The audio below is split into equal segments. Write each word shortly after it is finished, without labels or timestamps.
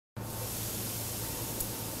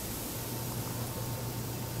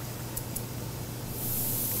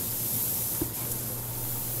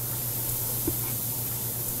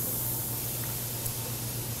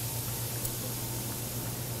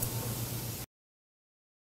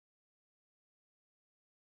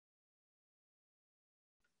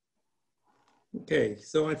Okay,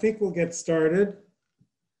 so I think we'll get started.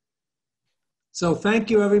 So thank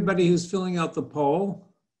you everybody who's filling out the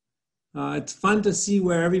poll. It's fun to see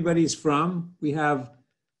where everybody's from. We have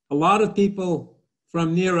a lot of people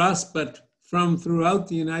from near us, but from throughout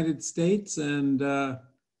the United States and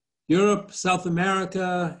Europe, South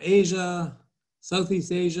America, Asia,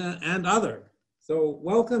 Southeast Asia, and other. So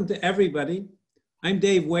welcome to everybody. I'm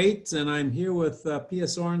Dave Waits, and I'm here with Pia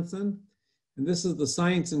Sorensen, and this is the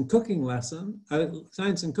Science and Cooking lecture.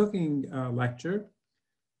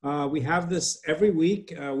 We have this every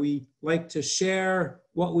week. We like to share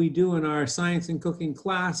what we do in our Science and Cooking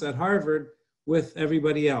class at Harvard with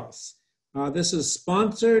everybody else. This is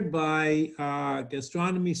sponsored by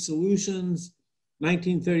Gastronomy Solutions,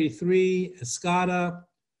 1933, Escada,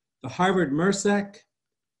 the Harvard MRSEC,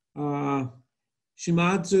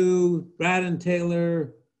 Shimadzu, Brad and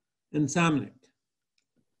Taylor, and Samnick.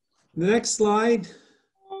 The next slide.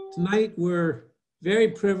 Tonight we're very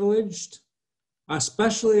privileged,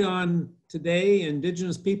 especially on today,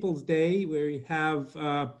 Indigenous Peoples Day, where we have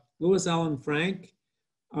Lois Ellen Frank.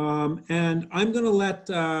 And I'm going to let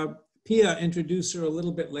Pia introduce her a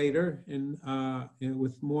little bit later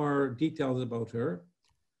with more details about her.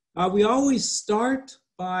 We always start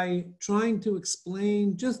by trying to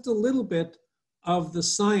explain just a little bit of the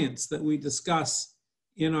science that we discuss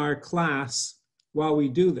in our class while we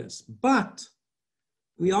do this. But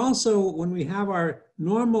we also, when we have our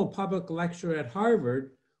normal public lecture at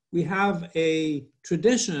Harvard, we have a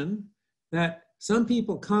tradition that some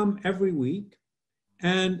people come every week.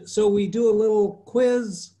 And so we do a little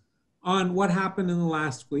quiz on what happened in the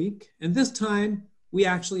last week. And this time we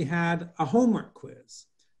actually had a homework quiz.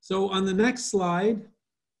 So on the next slide,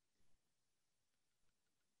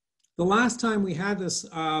 the last time we had this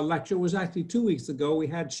lecture was actually 2 weeks ago. We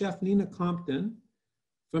had Chef Nina Compton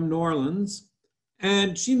from New Orleans,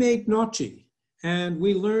 and she made gnocchi. And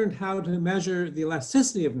we learned how to measure the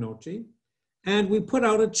elasticity of gnocchi. And we put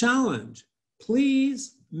out a challenge.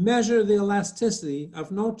 Please measure the elasticity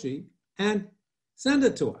of gnocchi and send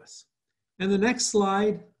it to us. And the next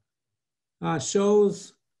slide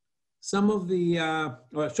shows some of the,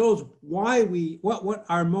 shows why what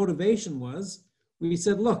our motivation was. We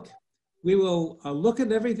said, look, we will look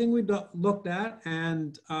at everything we looked at,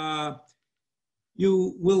 and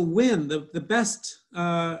you will win. The best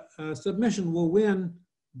submission will win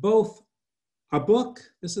both a book.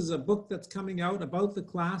 This is a book that's coming out about the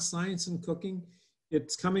class, Science and Cooking.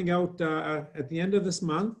 It's coming out at the end of this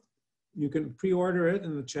month. You can pre-order it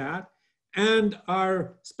in the chat. And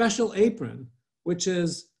our special apron, which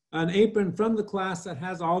is an apron from the class that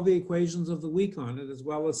has all the equations of the week on it, as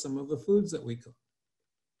well as some of the foods that we cook.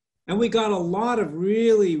 And we got a lot of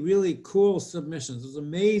really, really cool submissions. It was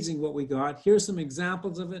amazing what we got. Here's some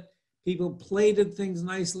examples of it. People plated things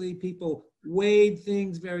nicely. People weighed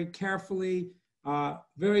things very carefully,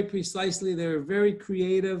 very precisely. They were very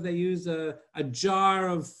creative. They used a jar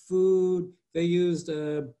of food. They used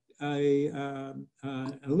aluminum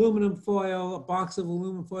foil, a box of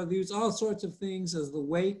aluminum foil. They used all sorts of things as the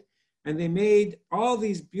weight. And they made all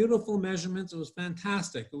these beautiful measurements. It was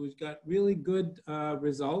fantastic. We got really good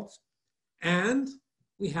results. And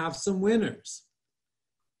we have some winners.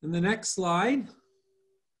 In the next slide,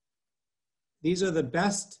 these are the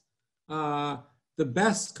best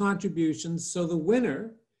contributions. So the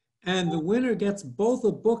winner gets both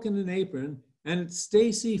a book and an apron, and it's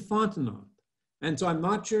Stacy Fontenot. And so I'm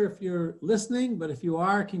not sure if you're listening, but if you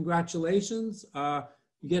are, congratulations. You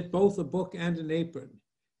get both a book and an apron.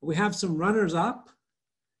 We have some runners up.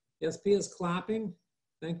 Yes, Pia's clapping.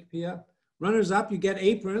 Thank you, Pia. Runners up, you get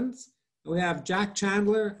aprons. We have Jack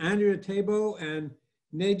Chandler, Andrea Tabo, and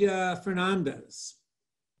Nadia Fernandez.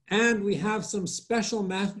 And we have some special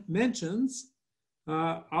mentions,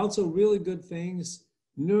 also really good things.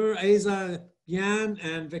 Nur Eza Yan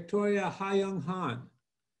and Victoria Hayung Han.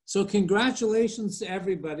 So congratulations to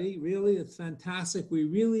everybody. Really, it's fantastic. We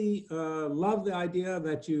really love the idea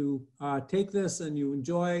that you take this and you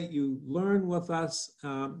enjoy, you learn with us,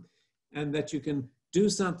 and that you can do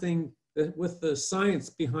something with the science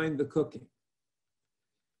behind the cooking.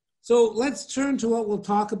 So let's turn to what we'll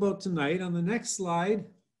talk about tonight. On the next slide,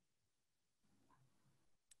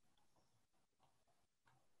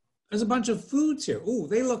 there's a bunch of foods here. Oh,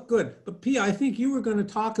 they look good. But Pia, I think you were going to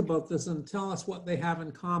talk about this and tell us what they have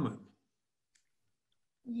in common.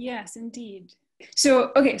 Yes, indeed.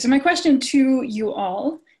 So, okay, so my question to you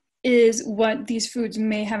all is what these foods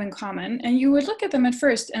may have in common. And you would look at them at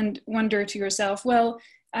first and wonder to yourself, well,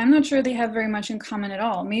 I'm not sure they have very much in common at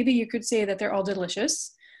all. Maybe you could say that they're all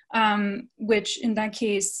delicious, which in that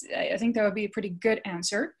case, I think that would be a pretty good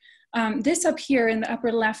answer. This up here in the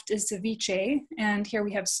upper left is ceviche, and here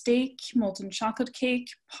we have steak, molten chocolate cake,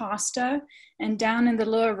 pasta, and down in the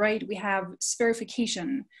lower right we have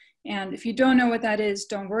spherification. And if you don't know what that is,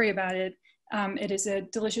 don't worry about it. It is a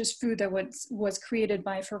delicious food that was created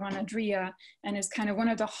by Ferran Adria and is kind of one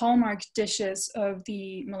of the hallmark dishes of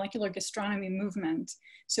the molecular gastronomy movement.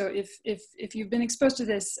 So if you've been exposed to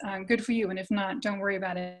this, good for you, and if not, don't worry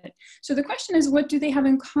about it. So the question is, what do they have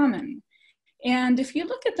in common? And if you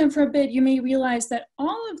look at them for a bit, you may realize that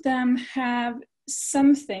all of them have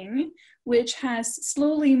something which has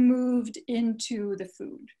slowly moved into the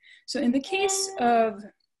food. So in the case of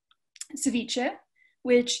ceviche,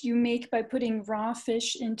 which you make by putting raw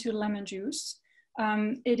fish into lemon juice,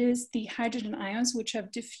 it is the hydrogen ions which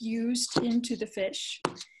have diffused into the fish.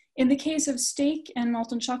 In the case of steak and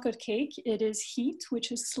molten chocolate cake, it is heat which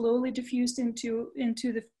has slowly diffused into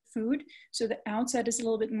the food, so the outside is a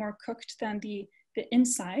little bit more cooked than the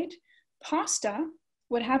inside. Pasta,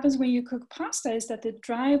 what happens when you cook pasta is that the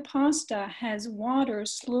dry pasta has water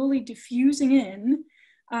slowly diffusing in,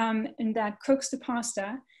 and that cooks the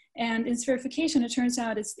pasta. And in spherification, it turns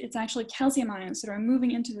out it's actually calcium ions that are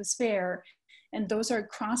moving into the sphere, and those are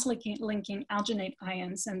cross-linking alginate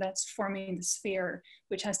ions, and that's forming the sphere,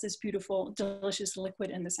 which has this beautiful, delicious liquid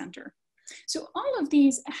in the center. So all of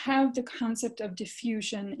these have the concept of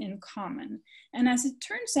diffusion in common. And as it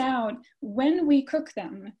turns out, when we cook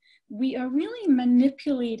them, we are really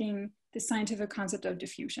manipulating the scientific concept of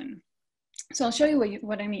diffusion. So I'll show you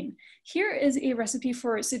what I mean. Here is a recipe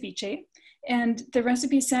for ceviche, and the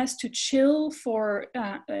recipe says to chill for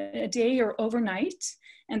a day or overnight.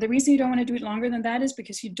 And the reason you don't want to do it longer than that is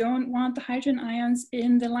because you don't want the hydrogen ions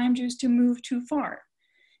in the lime juice to move too far.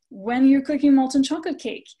 When you're cooking molten chocolate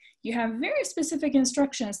cake, you have very specific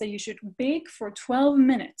instructions that you should bake for 12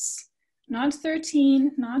 minutes, not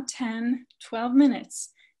 13, not 10, 12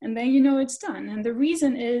 minutes. And then you know it's done. And the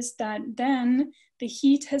reason is that then the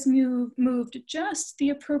heat has moved just the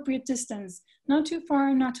appropriate distance, not too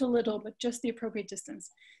far, not too little, but just the appropriate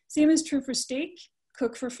distance. Same is true for steak,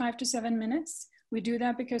 cook for 5 to 7 minutes. We do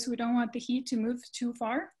that because we don't want the heat to move too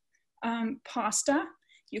far. Pasta,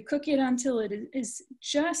 you cook it until it is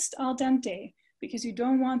just al dente, because you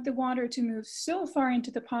don't want the water to move so far into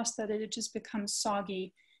the pasta that it just becomes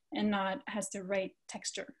soggy and not has the right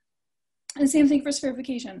texture. And same thing for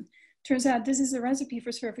spherification. Turns out this is a recipe for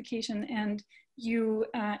spherification, and you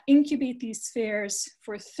incubate these spheres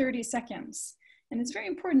for 30 seconds. And it's very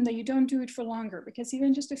important that you don't do it for longer, because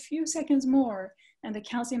even just a few seconds more and the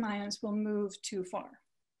calcium ions will move too far.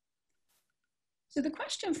 So the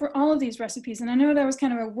question for all of these recipes, and I know that was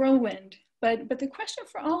kind of a whirlwind, but the question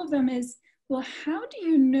for all of them is, well, how do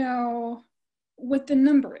you know what the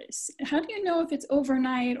number is? How do you know if it's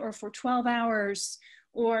overnight or for 12 hours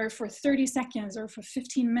or for 30 seconds or for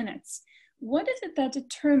 15 minutes? What is it that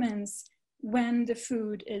determines when the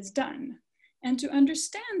food is done? And to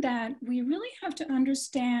understand that, we really have to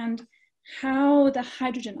understand how the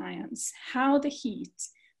hydrogen ions, how the heat,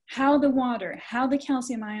 how the water, how the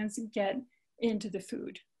calcium ions get into the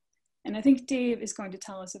food. And I think Dave is going to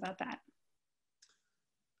tell us about that.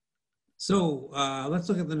 So let's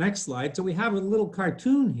look at the next slide. So we have a little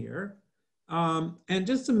cartoon here. And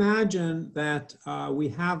just imagine that we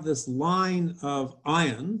have this line of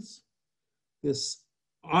ions, this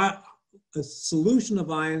a solution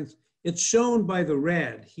of ions. It's shown by the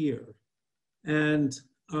red here. And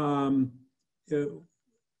the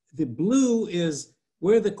blue is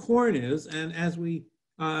where the corn is. And as we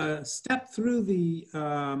step through the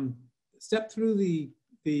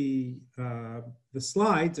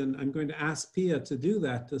slides, and I'm going to ask Pia to do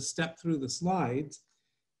that, to step through the slides,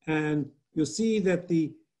 and you'll see that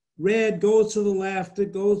the red goes to the left,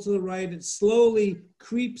 it goes to the right, it slowly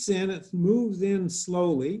creeps in, it moves in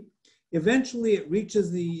slowly. Eventually it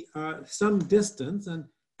reaches the some distance, and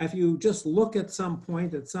if you just look at some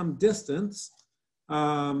point at some distance,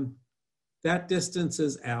 that distance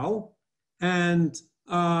is L. And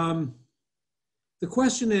the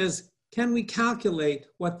question is, can we calculate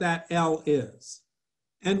what that L is?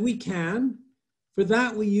 And we can. For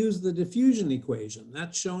that, we use the diffusion equation.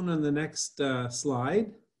 That's shown on the next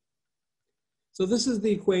slide. So this is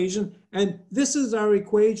the equation, and this is our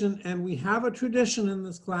equation, and we have a tradition in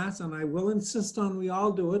this class, and I will insist on we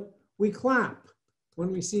all do it. We clap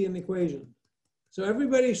when we see an equation. So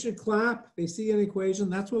everybody should clap. They see an equation.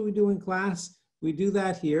 That's what we do in class. We do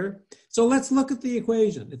that here. So let's look at the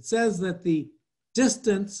equation. It says that the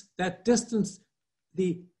distance,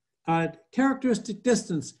 the characteristic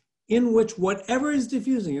distance in which whatever is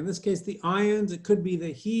diffusing, in this case the ions, it could be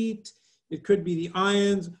the heat, it could be the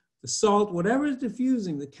ions, the salt, whatever is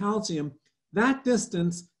diffusing, the calcium, that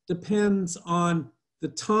distance depends on the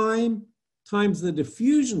time times the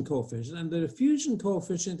diffusion coefficient. And the diffusion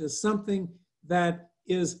coefficient is something that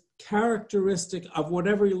is characteristic of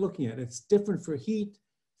whatever you're looking at. It's different for heat,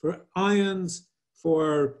 for ions,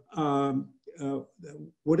 for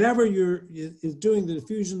whatever is doing the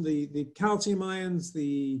diffusion, the calcium ions,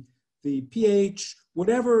 the pH,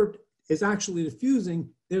 whatever is actually diffusing,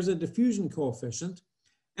 there's a diffusion coefficient,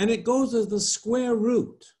 and it goes as the square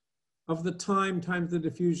root of the time times the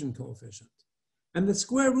diffusion coefficient. And the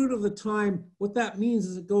square root of the time, what that means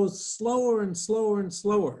is it goes slower and slower and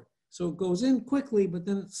slower. So it goes in quickly, but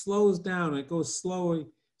then it slows down. It goes slowly.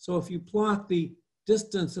 So if you plot the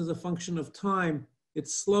distance as a function of time, it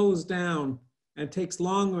slows down and takes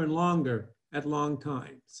longer and longer at long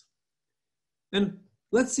times. And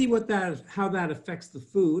let's see how that affects the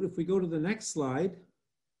food. If we go to the next slide.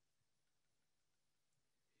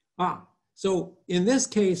 So in this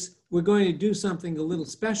case, we're going to do something a little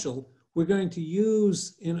special. We're going to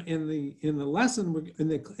use in the lesson, in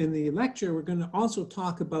the lecture, we're going to also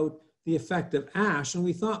talk about the effect of ash. And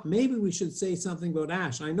we thought maybe we should say something about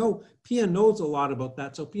ash. I know Pia knows a lot about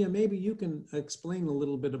that. So Pia, maybe you can explain a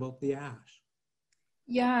little bit about the ash.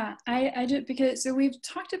 Yeah, I did, because so we've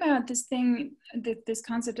talked about this thing, this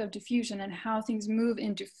concept of diffusion and how things move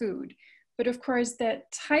into food. But of course,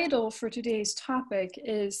 that title for today's topic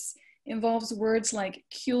involves words like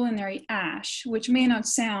culinary ash, which may not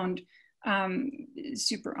sound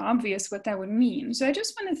super obvious what that would mean. So I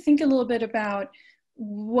just want to think a little bit about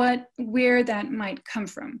where that might come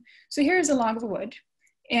from. So here's a log of wood,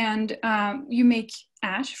 and you make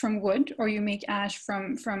ash from wood, or you make ash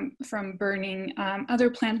from burning other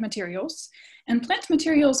plant materials. And plant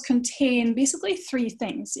materials contain basically three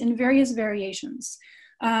things in various variations.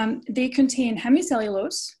 They contain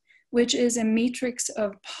hemicellulose, which is a matrix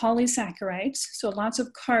of polysaccharides, so lots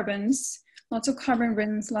of carbons, lots of carbon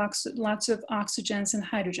rings, lots of oxygens and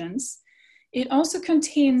hydrogens. It also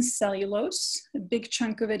contains cellulose. A big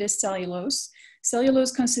chunk of it is cellulose.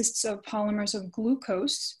 Cellulose consists of polymers of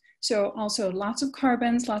glucose, so also lots of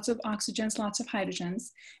carbons, lots of oxygens, lots of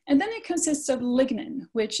hydrogens. And then it consists of lignin,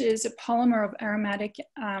 which is a polymer of aromatic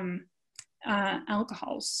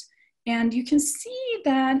alcohols. And you can see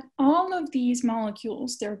that all of these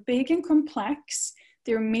molecules, they're big and complex,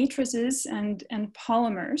 they're matrices and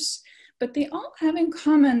polymers, but they all have in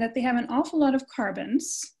common that they have an awful lot of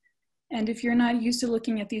carbons. And if you're not used to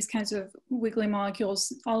looking at these kinds of wiggly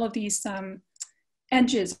molecules, all of these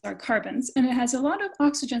edges are carbons, and it has a lot of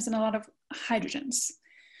oxygens and a lot of hydrogens.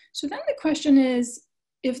 So then the question is,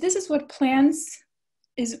 if this is what plants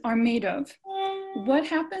are made of, what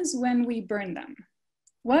happens when we burn them?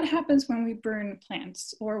 What happens when we burn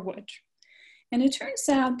plants or wood? And it turns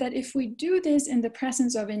out that if we do this in the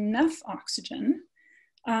presence of enough oxygen,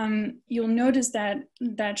 you'll notice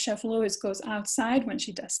that Chef Lois goes outside when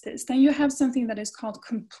she does this. Then you have something that is called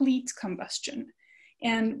complete combustion.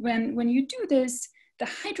 And when you do this, the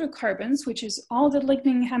hydrocarbons, which is all the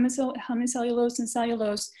lignin, hemicellulose, and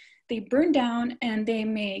cellulose, they burn down and they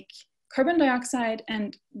make carbon dioxide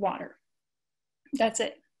and water. That's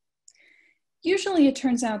it. Usually it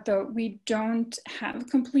turns out, though, we don't have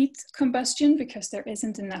complete combustion because there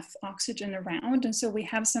isn't enough oxygen around. And so we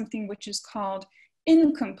have something which is called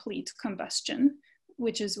incomplete combustion,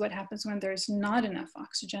 which is what happens when there's not enough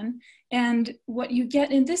oxygen. And what you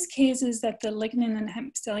get in this case is that the lignin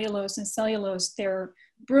and cellulose and cellulose, they're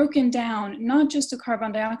broken down not just to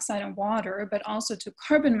carbon dioxide and water, but also to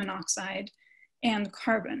carbon monoxide and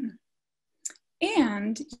carbon.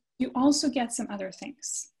 And you also get some other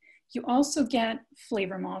things. You also get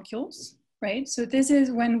flavor molecules, right? So this is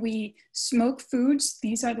when we smoke foods.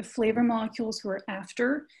 These are the flavor molecules we're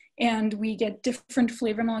after. And we get different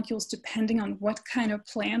flavor molecules depending on what kind of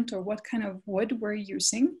plant or what kind of wood we're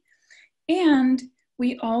using. And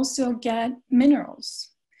we also get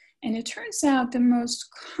minerals. And it turns out the most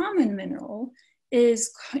common mineral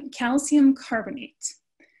is calcium carbonate.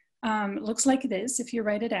 It looks like this if you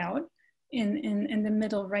write it out in the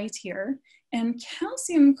middle right here. And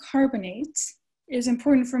calcium carbonate is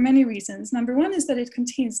important for many reasons. Number one is that it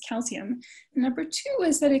contains calcium. Number two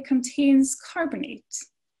is that it contains carbonate.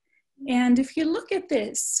 And if you look at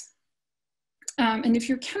this, and if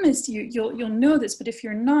you're a chemist, you'll know this, but if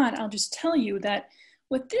you're not, I'll just tell you that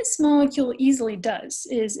what this molecule easily does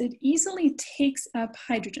is it easily takes up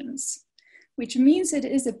hydrogens, which means it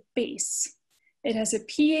is a base. It has a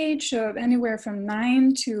pH of anywhere from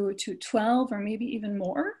 9 to 12 or maybe even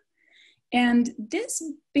more. And this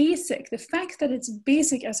basic, the fact that it's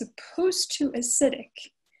basic as opposed to acidic,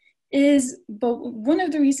 is one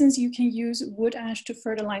of the reasons you can use wood ash to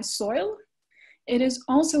fertilize soil. It is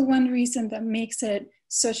also one reason that makes it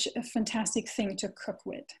such a fantastic thing to cook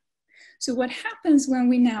with. So what happens when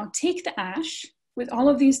we now take the ash with all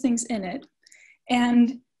of these things in it,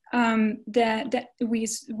 and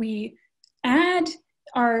we add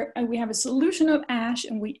we have a solution of ash,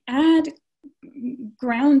 and we add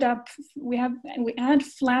ground up, we add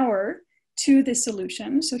flour to this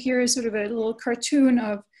solution. So here is sort of a little cartoon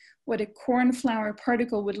of what a corn flour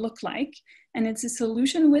particle would look like, and it's a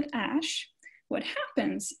solution with ash. What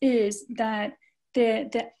happens is that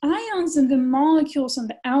the ions and the molecules on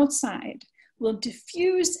the outside will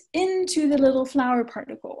diffuse into the little flour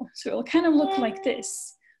particle. So it'll kind of look like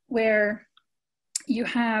this, where you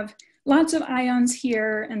have lots of ions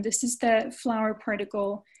here, and this is the flour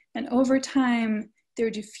particle, and over time they're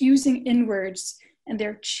diffusing inwards, and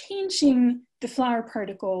they're changing the flour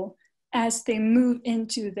particle as they move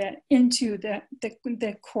into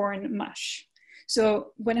the corn mush.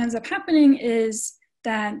 So what ends up happening is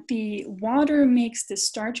that the water makes the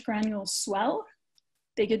starch granules swell.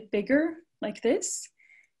 They get bigger like this.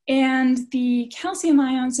 And the calcium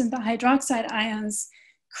ions and the hydroxide ions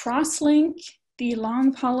cross-link the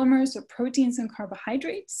long polymers of proteins and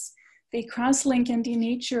carbohydrates. They cross-link and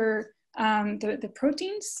denature the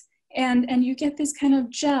proteins. And you get this kind of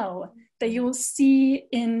gel that you will see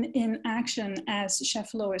in action as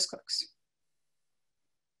Chef Lois cooks.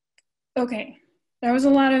 Okay, that was a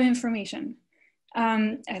lot of information.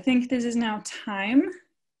 I think this is now time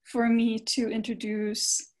for me to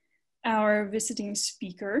introduce our visiting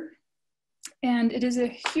speaker. And it is a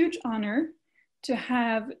huge honor to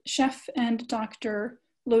have Chef and Dr.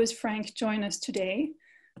 Lois Frank join us today.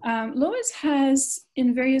 Lois has,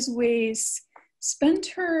 in various ways, spent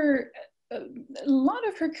a lot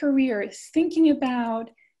of her career thinking about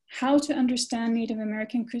how to understand Native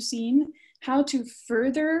American cuisine, how to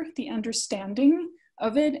further the understanding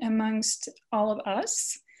of it amongst all of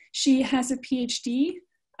us. She has a PhD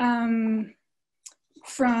from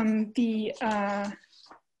the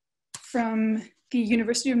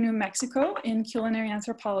University of New Mexico in culinary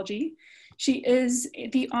anthropology. She is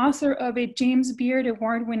the author of a James Beard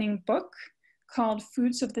award-winning book called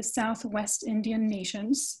Foods of the Southwest Indian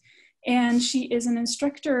Nations. And she is an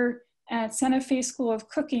instructor at Santa Fe School of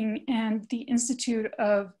Cooking and the Institute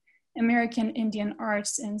of American Indian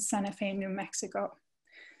Arts in Santa Fe, New Mexico.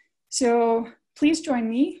 So please join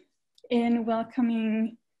me in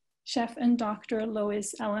welcoming Chef and Dr.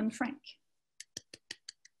 Lois Ellen Frank.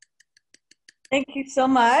 Thank you so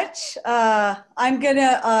much.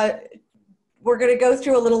 We're gonna go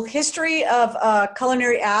through a little history of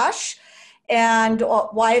culinary ash and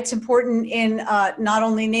why it's important in not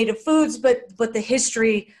only native foods, but the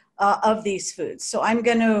history of these foods. So I'm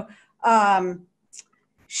gonna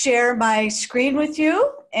share my screen with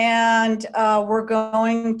you, and we're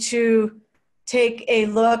going to take a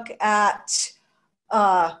look at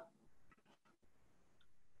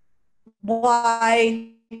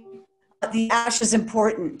why the ash is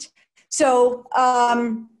important. So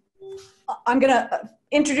I'm gonna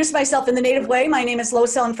introduce myself in the native way. My name is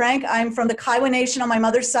Lois Ellen Frank. I'm from the Kiowa Nation on my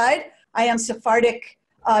mother's side. I am Sephardic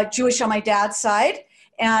Jewish on my dad's side.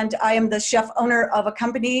 And I am the chef owner of a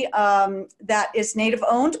company that is native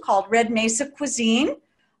owned called Red Mesa Cuisine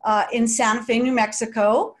in Santa Fe, New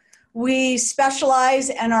Mexico. We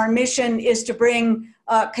specialize, and our mission is to bring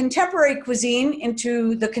contemporary cuisine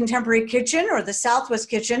into the contemporary kitchen or the Southwest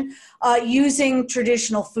kitchen using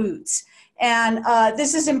traditional foods. And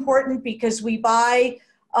this is important because we buy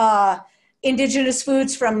indigenous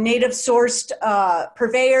foods from native sourced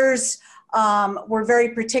purveyors. We're very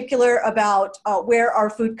particular about where our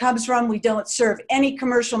food comes from. We don't serve any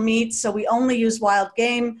commercial meats, so we only use wild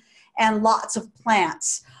game and lots of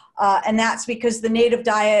plants. And that's because the native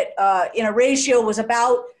diet in a ratio was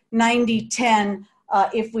about 90-10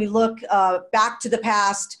 if we look back to the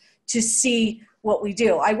past to see what we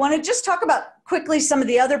do. I want to just talk about quickly some of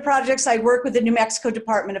the other projects. I work with the New Mexico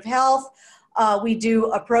Department of Health. We do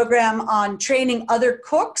a program on training other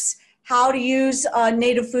cooks how to use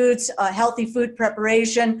native foods, healthy food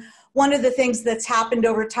preparation. One of the things that's happened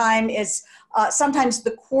over time is sometimes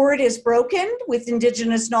the cord is broken with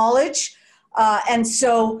indigenous knowledge. And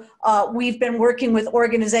so we've been working with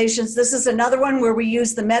organizations. This is another one where we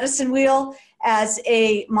use the medicine wheel as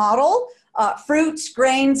a model. Fruits,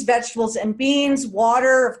 grains, vegetables, and beans,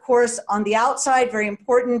 water, of course, on the outside, very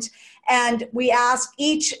important. And we ask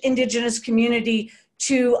each indigenous community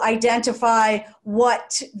to identify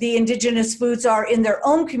what the indigenous foods are in their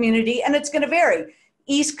own community, and it's going to vary.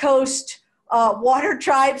 East Coast water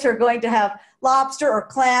tribes are going to have lobster or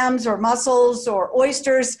clams or mussels or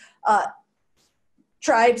oysters.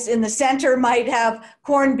 tribes in the center might have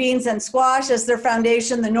corn, beans, and squash as their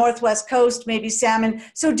foundation. The Northwest coast, maybe salmon.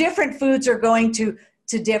 So different foods are going to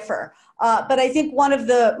differ. But I think one of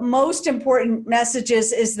the most important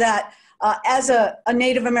messages is that as a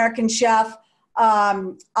Native American chef,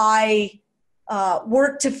 I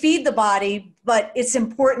work to feed the body, but it's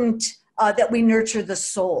important that we nurture the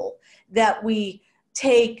soul, that we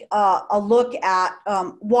take a look at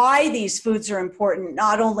why these foods are important,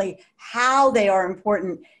 not only how they are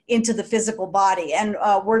important into the physical body. And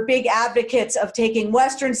we're big advocates of taking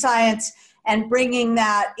Western science and bringing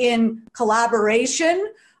that in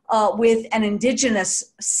collaboration with an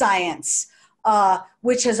indigenous science,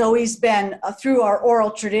 which has always been through our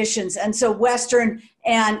oral traditions. And so Western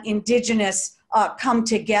and indigenous come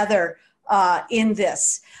together in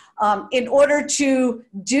this. In order to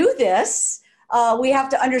do this, we have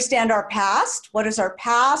to understand our past. What is our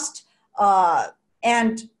past?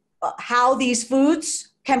 And how these foods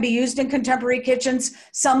can be used in contemporary kitchens.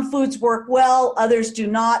 Some foods work well, others do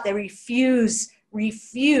not. They refuse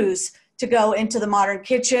to go into the modern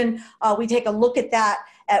kitchen. We take a look at that,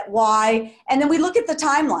 at why, and then we look at the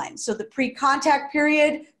timeline. So the pre-contact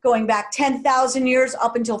period, going back 10,000 years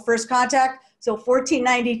up until first contact. So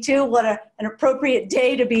 1492, what an appropriate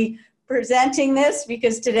day to be presenting this,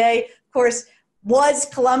 because today, of course, was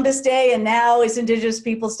Columbus Day and now is Indigenous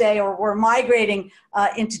Peoples Day, or we're migrating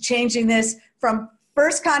into changing this from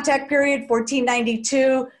first contact period,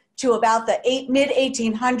 1492, to about the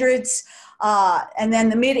mid-1800s. And then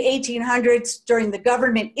the mid-1800s during the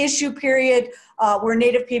government issue period, where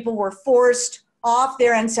Native people were forced off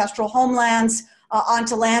their ancestral homelands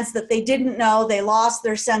onto lands that they didn't know. They lost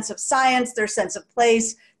their sense of science, their sense of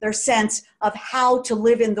place, their sense of how to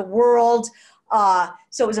live in the world.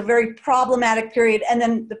 So it was a very problematic period. And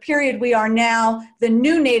then the period we are now, the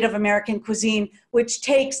new Native American cuisine, which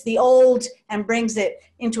takes the old and brings it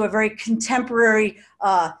into a very contemporary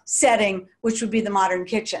setting, which would be the modern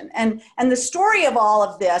kitchen. And the story of all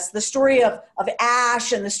of this, the story of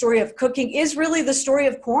ash and the story of cooking, is really the story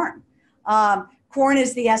of corn. Corn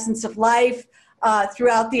is the essence of life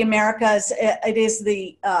throughout the Americas. It is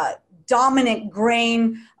the dominant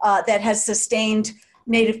grain that has sustained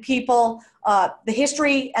Native people. The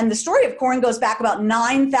history and the story of corn goes back about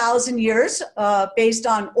 9,000 years based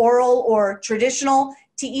on oral or traditional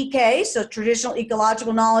TEK, so traditional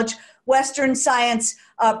ecological knowledge. Western science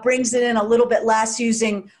brings it in a little bit less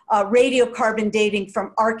using radiocarbon dating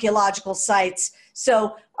from archaeological sites.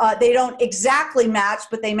 So they don't exactly match,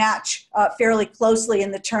 but they match fairly closely in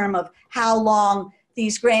the term of how long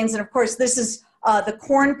these grains. And of course, this is the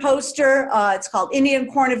corn poster. It's called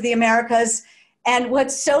Indian Corn of the Americas. And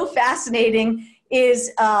what's so fascinating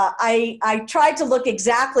is I tried to look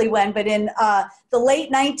exactly when, but in the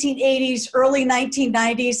late 1980s, early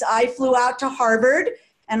 1990s, I flew out to Harvard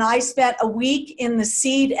and I spent a week in the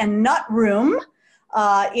seed and nut room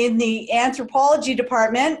in the anthropology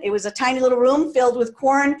department. It was a tiny little room filled with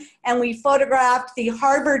corn, and we photographed the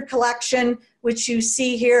Harvard collection, which you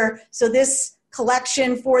see here. So this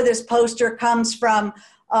collection for this poster comes from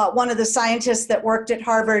one of the scientists that worked at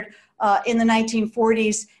Harvard in the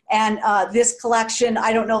 1940s. And this collection,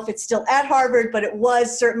 I don't know if it's still at Harvard, but it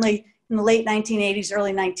was certainly in the late 1980s,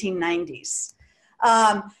 early 1990s.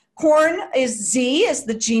 Corn is Z, is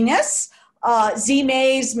the genus. Z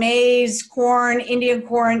maize, corn, Indian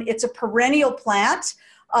corn. It's a perennial plant,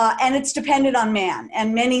 and it's dependent on man.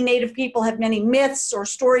 And many Native people have many myths or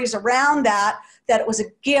stories around that it was a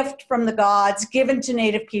gift from the gods given to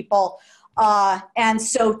Native people. And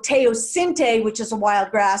so teosinte, which is a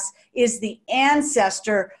wild grass, is the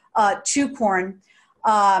ancestor to corn.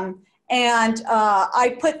 And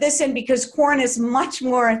I put this in because corn is much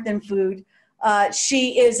more than food.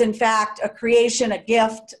 She is, in fact, a creation, a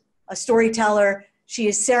gift, a storyteller. She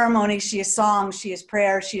is ceremony, she is song, she is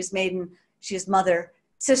prayer, she is maiden, she is mother,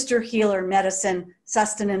 sister, healer, medicine,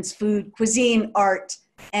 sustenance, food, cuisine, art,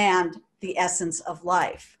 and the essence of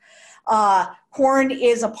life. Corn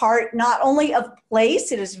is a part not only of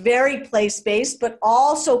place, it is very place-based, but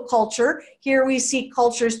also culture. Here we see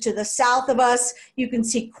cultures to the south of us. You can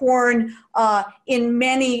see corn in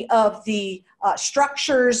many of the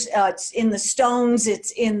structures. It's in the stones,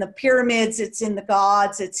 it's in the pyramids, it's in the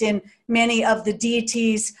gods, it's in many of the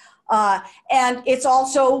deities. And it's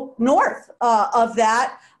also north of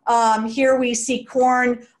that. Here we see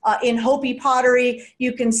corn in Hopi pottery.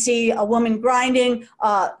 You can see a woman grinding,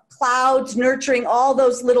 clouds nurturing all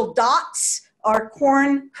those little dots are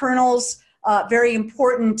corn kernels, very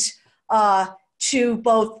important to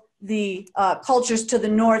both the cultures to the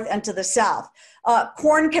north and to the south.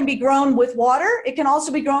 Corn can be grown with water. It can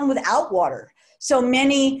also be grown without water. So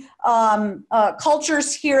many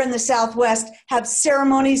cultures here in the Southwest have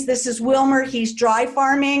ceremonies. This is Wilmer, he's dry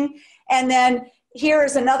farming. And then here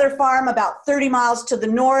is another farm about 30 miles to the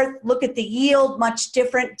north. Look at the yield, much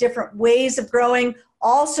different ways of growing,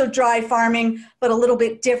 also dry farming, but a little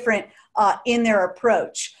bit different in their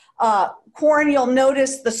approach. Corn, you'll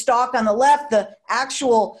notice the stalk on the left, the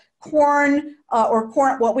actual corn,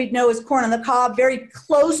 what we know as corn on the cob, very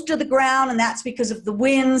close to the ground, and that's because of the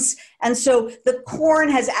winds. And so the corn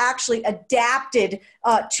has actually adapted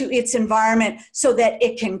to its environment so that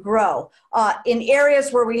it can grow. In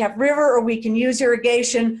areas where we have river or we can use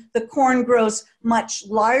irrigation, the corn grows much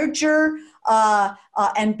larger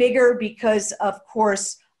and bigger because, of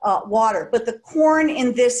course, water. But the corn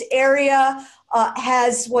in this area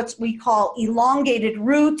has what we call elongated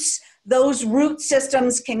roots. Those root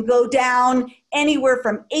systems can go down anywhere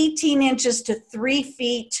from 18 inches to 3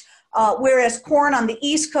 feet, whereas corn on the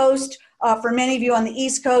East Coast, for many of you on the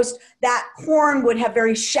East Coast, that corn would have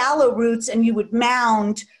very shallow roots and you would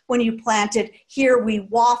mound when you plant it. Here we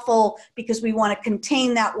waffle because we want to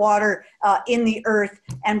contain that water in the earth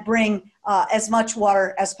and bring as much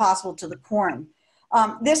water as possible to the corn.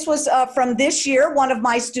 This was from this year, one of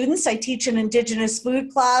my students. I teach an indigenous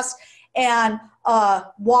food class, and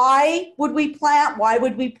why would we plant? Why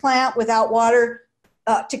would we plant without water?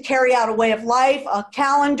 To carry out a way of life, a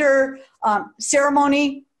calendar,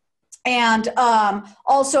 ceremony, and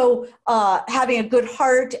also having a good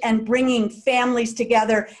heart and bringing families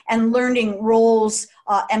together and learning roles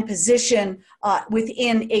and position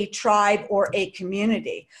within a tribe or a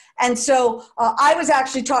community. And so I was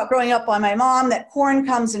actually taught growing up by my mom that corn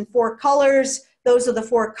comes in 4 colors. Those are the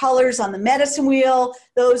 4 colors on the medicine wheel.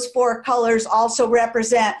 Those 4 colors also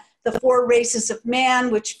represent the 4 races of man,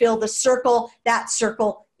 which fill the circle. That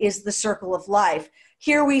circle is the circle of life.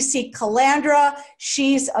 Here we see Calandra.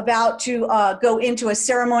 She's about to go into a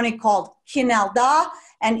ceremony called Kinalda.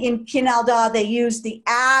 And in Kinalda, they use the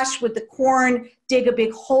ash with the corn, dig a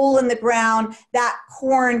big hole in the ground. That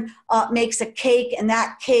corn makes a cake, and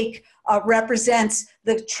that cake represents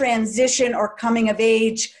the transition or coming of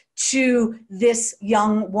age to this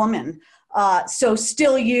young woman. So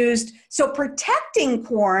still used. So protecting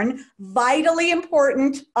corn, vitally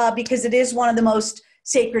important because it is one of the most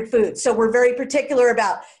sacred foods. So we're very particular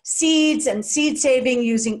about seeds and seed saving,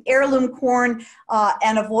 using heirloom corn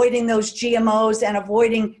and avoiding those GMOs and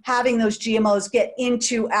avoiding having those GMOs get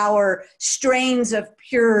into our strains of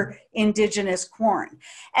pure indigenous corn.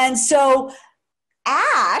 And so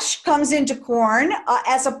ash comes into corn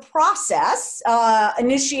as a process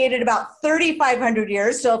initiated about 3,500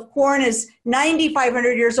 years. So if corn is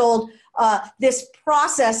 9,500 years old, this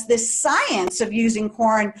process, this science of using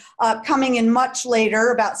corn coming in much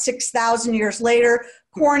later, about 6,000 years later.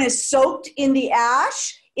 Corn is soaked in the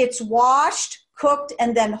ash, it's washed, cooked,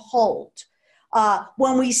 and then hulled.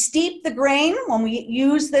 When we steep the grain, when we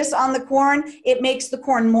use this on the corn, it makes the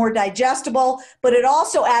corn more digestible, but it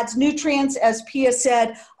also adds nutrients, as Pia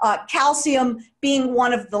said, calcium being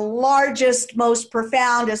one of the largest, most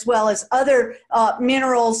profound, as well as other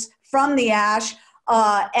minerals from the ash.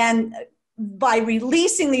 And by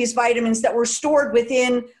releasing these vitamins that were stored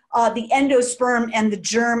within the endosperm and the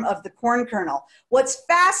germ of the corn kernel. What's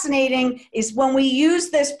fascinating is when we use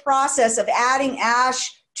this process of adding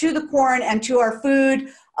ash to the corn and to our food,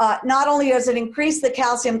 not only does it increase the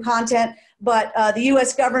calcium content, but the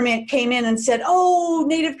US government came in and said, oh,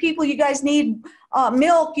 Native people, you guys need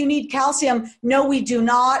milk, you need calcium. No, we do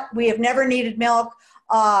not. We have never needed milk.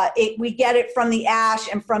 We get it from the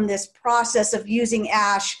ash and from this process of using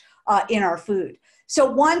ash in our food. So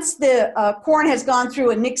once the corn has gone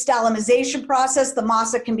through a nixtalimization process, the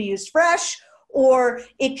masa can be used fresh, or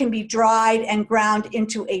it can be dried and ground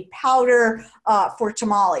into a powder for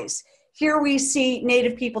tamales. Here we see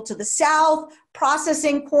Native people to the south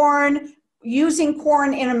processing corn, using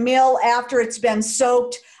corn in a mill after it's been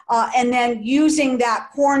soaked, and then using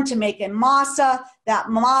that corn to make a masa. That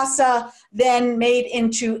masa then made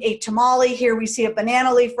into a tamale. Here we see a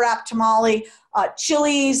banana leaf wrapped tamale,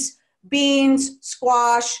 chilies, beans,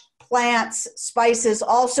 squash, plants, spices,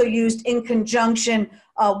 also used in conjunction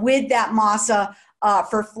with that masa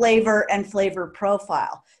for flavor and flavor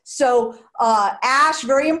profile. So ash,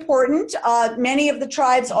 very important. Many of the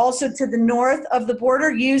tribes also to the north of the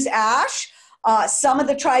border use ash. Some of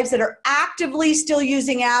the tribes that are actively still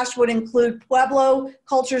using ash would include Pueblo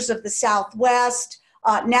cultures of the Southwest,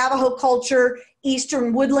 Navajo culture,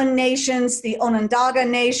 Eastern Woodland nations, the Onondaga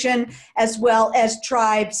Nation, as well as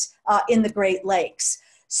tribes in the Great Lakes.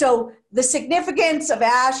 So the significance of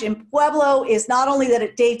ash in Pueblo is not only that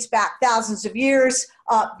it dates back thousands of years,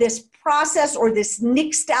 this process or this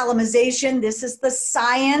nixtalimization. This is the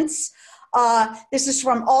science. This is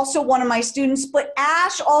from also one of my students, but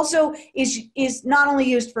ash also is not only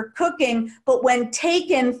used for cooking, but when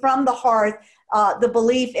taken from the hearth, the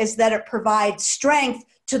belief is that it provides strength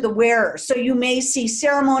to the wearer. So you may see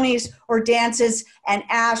ceremonies or dances, and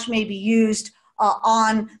ash may be used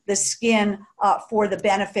on the skin for the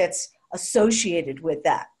benefits associated with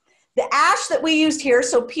that. The ash that we used here,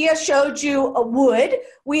 so Pia showed you a wood.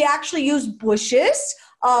 We actually use bushes.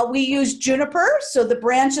 We use juniper, so the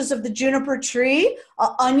branches of the juniper tree,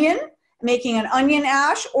 onion, making an onion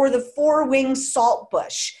ash, or the four-winged salt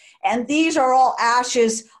bush. And these are all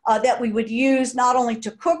ashes that we would use not only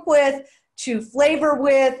to cook with, to flavor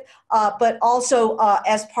with, but also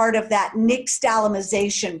as part of that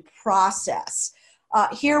nixtalimization process.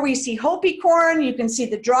 Here we see Hopi corn. You can see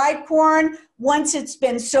the dried corn. Once it's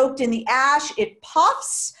been soaked in the ash, it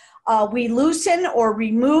puffs. We loosen or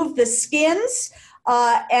remove the skins.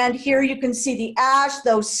 And here you can see the ash,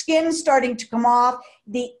 those skins starting to come off.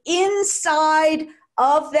 The inside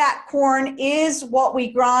of that corn is what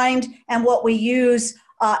we grind and what we use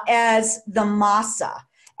as the masa.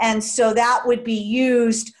 And so that would be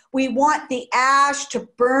used. We want the ash to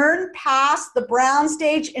burn past the brown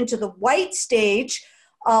stage into the white stage.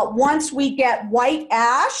 Once we get white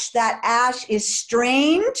ash, that ash is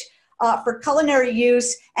strained for culinary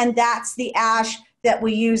use, and that's the ash that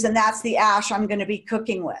we use, and that's the ash I'm going to be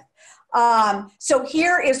cooking with. So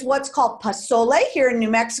here is what's called pozole here in New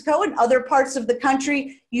Mexico. In other parts of the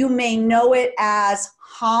country, you may know it as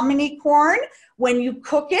hominy corn. When you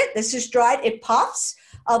cook it, this is dried, it puffs.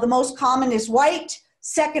 The most common is white.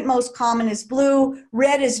 Second most common is blue.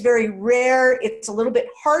 Red is very rare. It's a little bit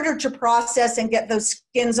harder to process and get those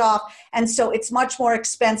skins off. And so it's much more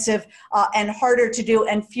expensive and harder to do,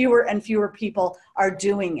 and fewer people are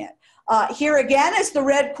doing it. Here again is the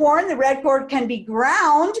red corn. The red corn can be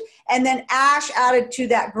ground and then ash added to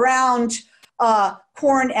that ground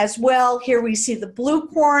corn as well. Here we see the blue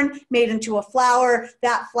corn made into a flour.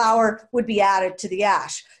 That flour would be added to the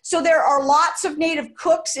ash. So there are lots of native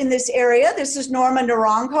cooks in this area. This is Norma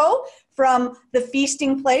Naranjo from the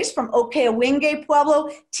feasting place from Okeawinge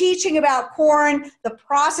Pueblo, teaching about corn, the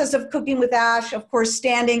process of cooking with ash, of course,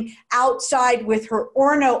 standing outside with her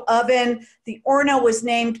horno oven. The horno was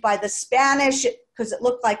named by the Spanish because it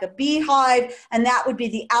looked like a beehive, and that would be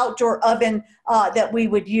the outdoor oven that we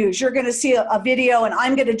would use. You're going to see a video, and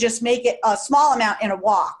I'm going to just make it a small amount in a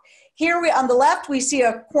wok. Here on the left, we see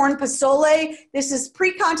a corn pozole. This is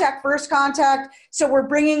pre-contact, first contact. So we're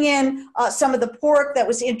bringing in some of the pork that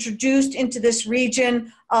was introduced into this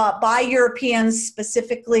region by Europeans,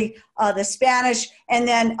 specifically the Spanish, and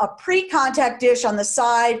then a pre-contact dish on the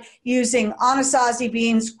side using anasazi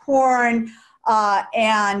beans, corn,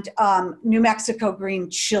 and New Mexico green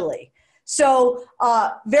chili. So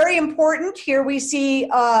very important. Here we see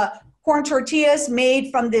corn tortillas made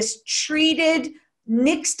from this treated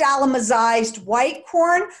nixtalimized white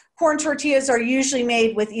corn. Corn tortillas are usually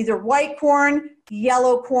made with either white corn,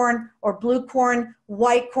 yellow corn, or blue corn,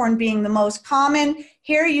 white corn being the most common.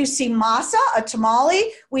 Here you see masa, a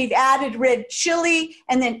tamale. We've added red chili,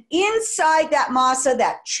 and then inside that masa,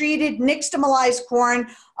 that treated nixtamalized corn,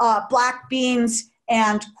 black beans,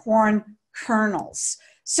 and corn kernels.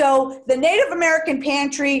 So the Native American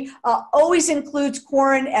pantry always includes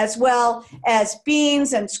corn as well as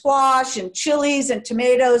beans and squash and chilies and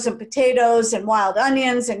tomatoes and potatoes and wild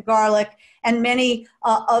onions and garlic and many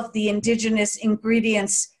of the indigenous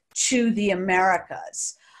ingredients to the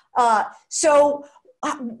Americas. So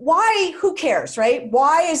why, who cares, right?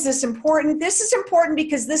 Why is this important? This is important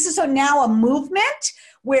because this is now a movement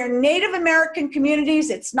where Native American communities,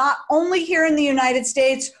 it's not only here in the United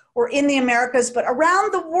States or in the Americas, but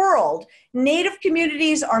around the world, Native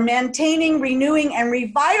communities are maintaining, renewing, and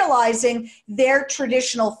revitalizing their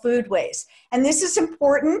traditional foodways. And this is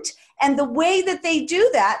important. And the way that they do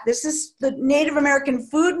that, this is the Native American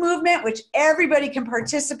food movement, which everybody can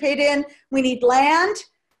participate in. We need land.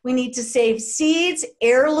 We need to save seeds,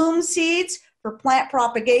 heirloom seeds for plant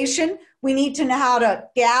propagation. We need to know how to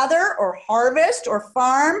gather or harvest or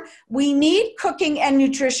farm. We need cooking and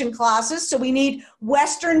nutrition classes. So we need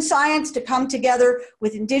Western science to come together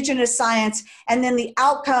with indigenous science. And then the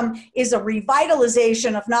outcome is a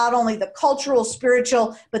revitalization of not only the cultural,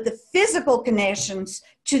 spiritual, but the physical connections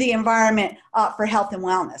to the environment for health and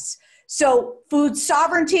wellness. So food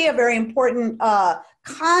sovereignty, a very important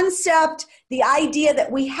concept, the idea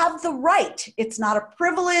that we have the right. It's not a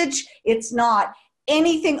privilege. It's not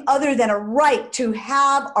anything other than a right to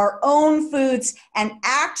have our own foods and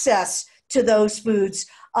access to those foods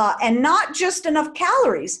and not just enough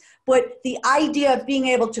calories, but the idea of being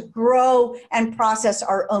able to grow and process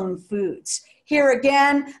our own foods. Here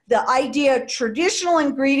again, the idea of traditional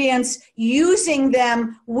ingredients, using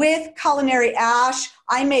them with culinary ash.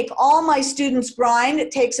 I make all my students grind.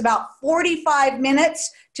 It takes about 45 minutes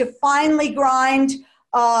to finely grind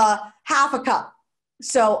half a cup.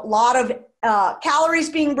 So a lot of calories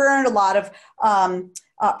being burned, a lot of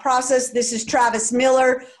process. This is Travis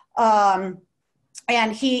Miller,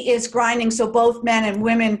 and he is grinding, so both men and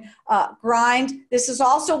women grind. This is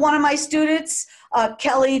also one of my students,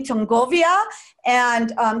 Kelly Tungovia,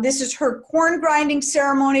 and this is her corn grinding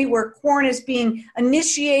ceremony where corn is being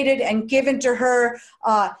initiated and given to her.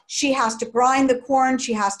 She has to grind the corn.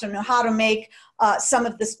 She has to know how to make some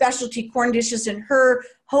of the specialty corn dishes in her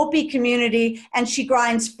Hopi community, and she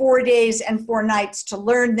grinds 4 days and 4 nights to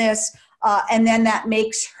learn this. And then that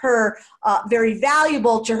makes her very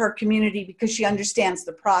valuable to her community because she understands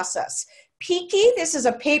the process. Piki, this is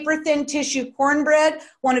a paper thin tissue cornbread,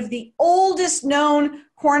 one of the oldest known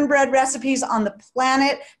cornbread recipes on the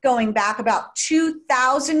planet, going back about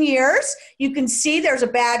 2,000 years. You can see there's a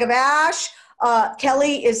bag of ash.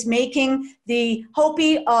 Kelly is making the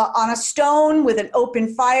Hopi on a stone with an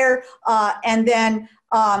open fire, and then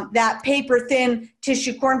that paper thin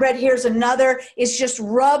tissue cornbread, here's another, is just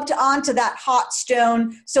rubbed onto that hot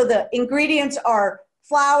stone. So the ingredients are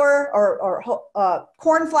flour or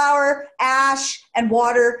corn flour, ash, and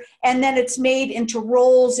water, and then it's made into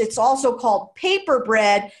rolls. It's also called paper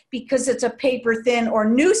bread because it's a paper thin, or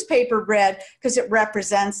newspaper bread because it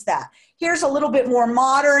represents that. Here's a little bit more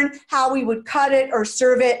modern, how we would cut it or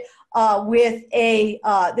serve it with a,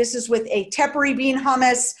 this is with a tepary bean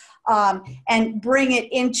hummus, and bring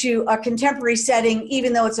it into a contemporary setting,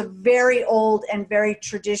 even though it's a very old and very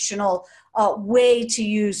traditional way to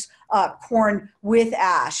use corn with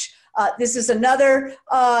ash. This is another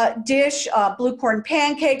dish, blue corn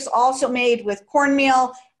pancakes, also made with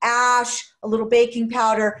cornmeal, ash, a little baking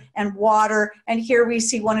powder, and water. And here we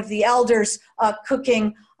see one of the elders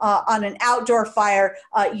cooking on an outdoor fire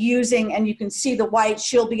using, and you can see the white,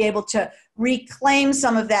 she'll be able to reclaim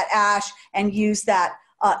some of that ash and use that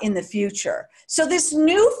in the future. So this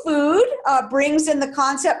new food brings in the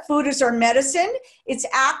concept, food is our medicine. It's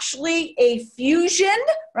actually a fusion,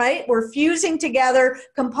 right? We're fusing together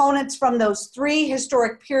components from those 3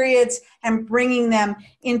 historic periods and bringing them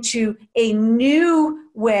into a new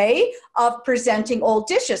way of presenting old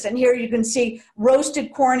dishes. And here you can see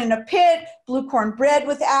roasted corn in a pit, blue corn bread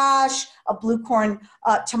with ash, a blue corn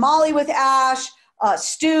tamale with ash,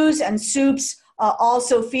 stews and soups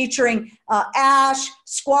also featuring ash,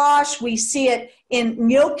 squash. We see it in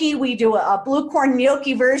gnocchi. We do a blue corn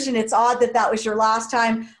gnocchi version. It's odd that that was your last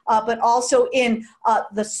time, but also in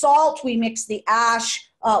the salt, we mix the ash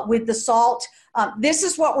with the salt. This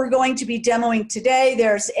is what we're going to be demoing today.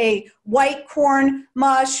 There's a white corn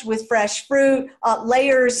mush with fresh fruit,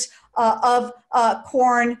 layers of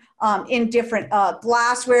corn in different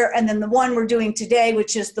glassware, and then the one we're doing today,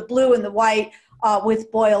 which is the blue and the white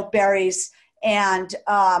with boiled berries. And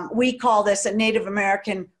we call this a Native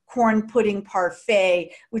American corn pudding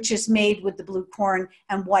parfait, which is made with the blue corn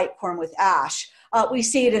and white corn with ash. We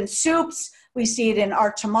see it in soups. We see it in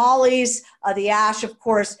our tamales. The ash, of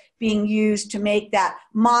course, being used to make that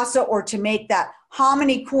masa or to make that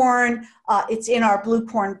hominy corn. It's in our blue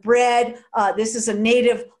corn bread. This is a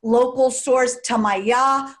native local source,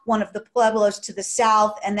 Tamaya, one of the pueblos to the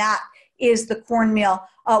south, and that is the cornmeal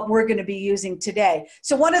we're going to be using today.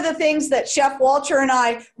 So one of the things that Chef Walter and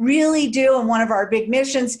I really do, and one of our big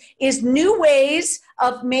missions, is new ways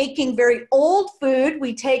of making very old food.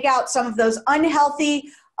 We take out some of those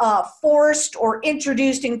unhealthy, forced or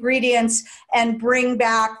introduced ingredients and bring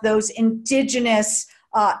back those indigenous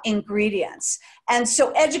ingredients. And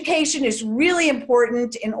so education is really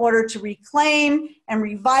important in order to reclaim and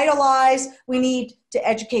revitalize. We need to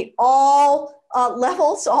educate all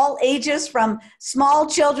levels, all ages, from small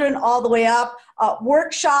children all the way up,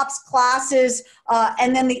 workshops, classes,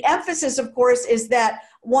 and then the emphasis, of course, is that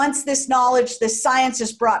once this knowledge, this science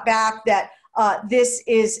is brought back, that this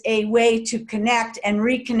is a way to connect and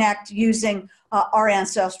reconnect using our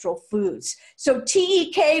ancestral foods. So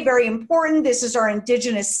TEK, very important. This is our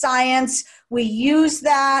indigenous science. We use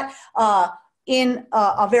that in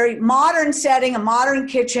a very modern setting, a modern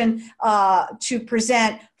kitchen, to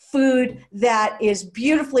present food that is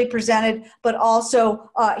beautifully presented, but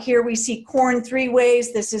also here we see corn 3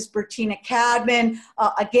 ways. This is Bertina Cadman,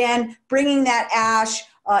 again, bringing that ash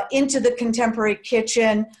into the contemporary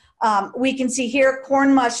kitchen. We can see here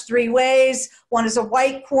corn mush 3 ways. One is a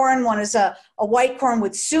white corn, one is a white corn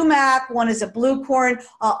with sumac, one is a blue corn,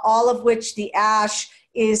 all of which the ash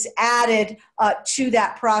is added to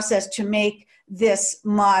that process to make this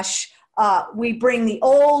mush. We bring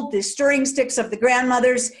the stirring sticks of the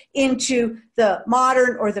grandmothers into the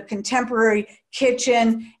modern or the contemporary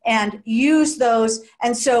kitchen and use those.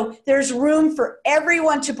 And so there's room for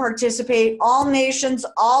everyone to participate, all nations,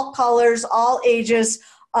 all colors, all ages.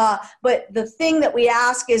 But the thing that we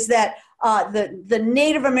ask is that the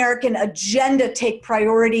Native American agenda take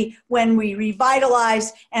priority when we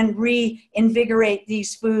revitalize and reinvigorate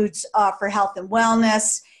these foods for health and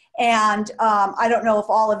wellness. And I don't know if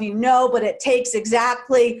all of you know, but it takes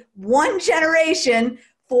exactly one generation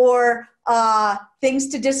for things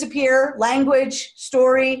to disappear: language,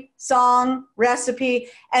 story, song, recipe.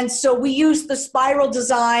 And so we use the spiral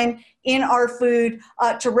design in our food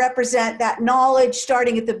to represent that knowledge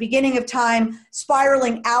starting at the beginning of time,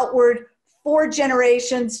 spiraling outward, 4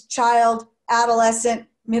 generations: child, adolescent,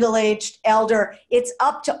 middle-aged, elder. It's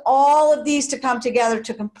up to all of these to come together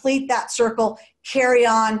to complete that circle, carry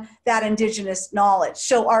on that indigenous knowledge.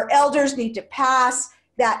 So our elders need to pass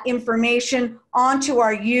that information onto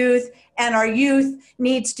our youth, and our youth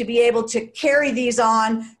needs to be able to carry these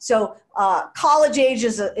on. So college age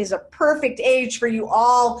is a perfect age for you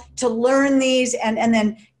all to learn these and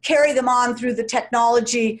then carry them on through the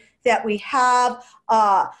technology that we have.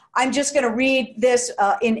 I'm just going to read this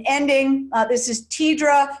in ending. This is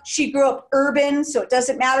Tidra. She grew up urban, so it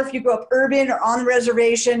doesn't matter if you grew up urban or on the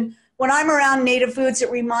reservation. When I'm around native foods,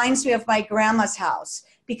 it reminds me of my grandma's house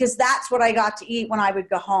because that's what I got to eat when I would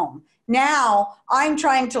go home. Now I'm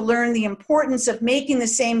trying to learn the importance of making the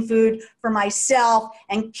same food for myself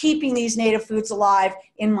and keeping these native foods alive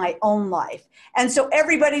in my own life. And so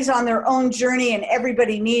everybody's on their own journey, and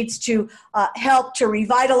everybody needs to help to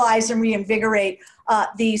revitalize and reinvigorate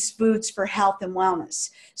these foods for health and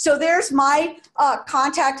wellness. So there's my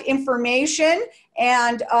contact information,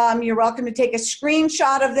 and you're welcome to take a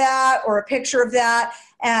screenshot of that or a picture of that,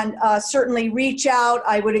 and certainly reach out.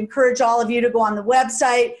 I would encourage all of you to go on the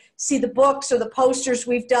website, see the books or the posters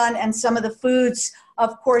we've done, and some of the foods,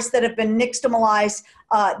 of course, that have been nixtamalized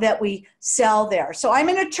that we sell there. So I'm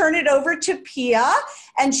going to turn it over to Pia,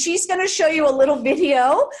 and she's going to show you a little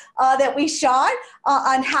video that we shot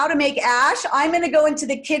on how to make ash. I'm going to go into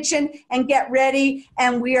the kitchen and get ready,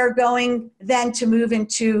 and we are going then to move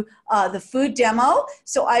into the food demo.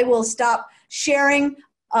 So I will stop sharing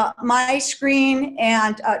my screen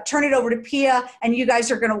and turn it over to Pia, and you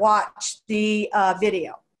guys are going to watch the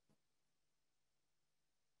video.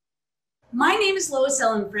 My name is Lois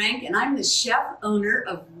Ellen Frank, and I'm the chef owner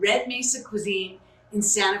of Red Mesa Cuisine in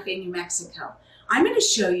Santa Fe, New Mexico. I'm going to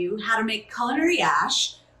show you how to make culinary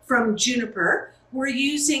ash from juniper. We're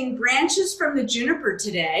using branches from the juniper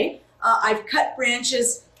today. I've cut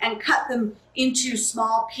branches and cut them into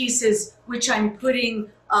small pieces, which I'm putting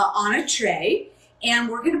on a tray, and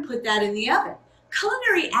we're going to put that in the oven.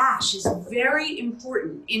 Culinary ash is very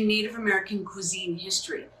important in Native American cuisine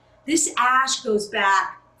history. This ash goes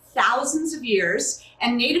back thousands of years,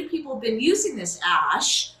 and Native people have been using this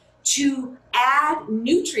ash to add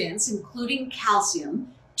nutrients, including calcium,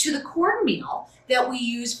 to the cornmeal that we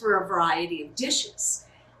use for a variety of dishes.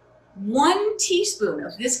 1 teaspoon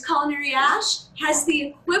of this culinary ash has the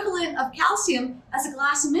equivalent of calcium as a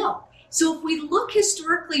glass of milk. So if we look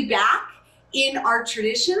historically back in our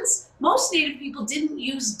traditions, most Native people didn't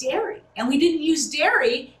use dairy, and we didn't use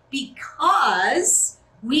dairy because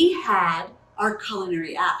we had our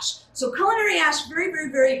culinary ash. So culinary ash, very,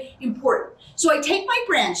 very, very important. So I take my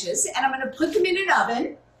branches and I'm going to put them in an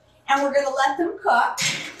oven, and we're going to let them cook.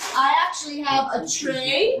 I actually have a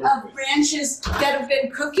tray of branches that have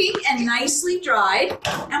been cooking and nicely dried,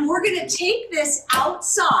 and we're going to take this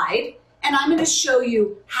outside, and I'm going to show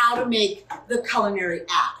you how to make the culinary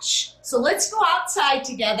ash. So let's go outside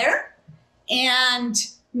together and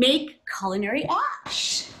make culinary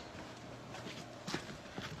ash.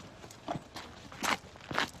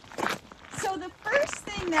 So the first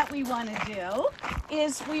thing that we want to do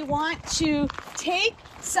is we want to take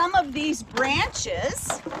some of these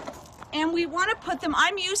branches and we want to put them,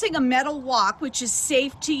 I'm using a metal wok, which is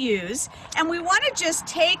safe to use, and we want to just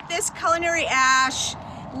take this culinary ash,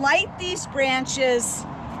 light these branches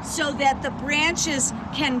so that the branches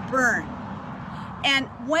can burn. And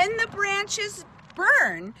when the branches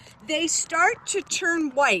burn, they start to turn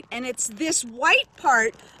white, and it's this white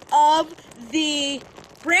part of the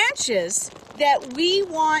branches that we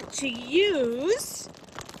want to use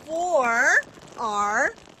for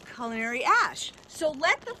our culinary ash. So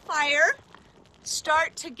let the fire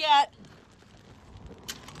start to get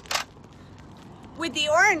with the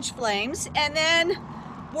orange flames, and then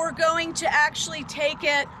we're going to actually take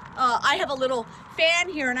it. I have a little fan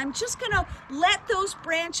here, and I'm just gonna let those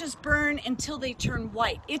branches burn until they turn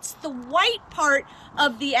white. It's the white part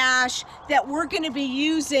of the ash that we're gonna be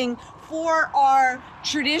using for our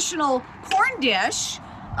traditional corn dish.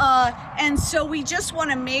 And so we just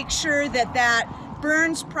wanna make sure that that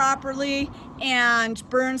burns properly and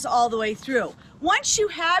burns all the way through. Once you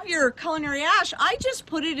have your culinary ash, I just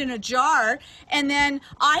put it in a jar, and then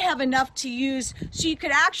I have enough to use, so you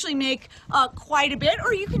could actually make quite a bit,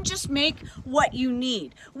 or you can just make what you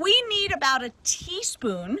need. We need about a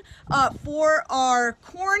teaspoon for our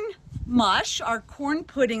corn mush, our corn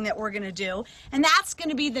pudding that we're gonna do, and that's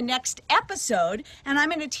gonna be the next episode, and I'm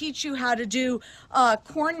gonna teach you how to do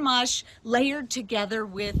corn mush layered together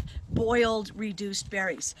with boiled reduced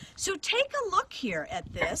berries. So take a look here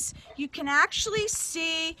at this. You can actually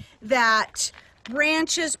see that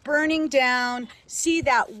branches burning down, see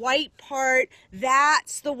that white part.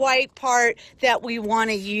 That's the white part that we want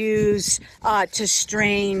to use to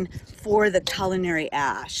strain for the culinary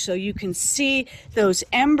ash. So you can see those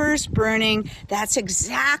embers burning. That's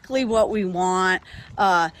exactly what we want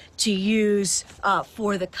to use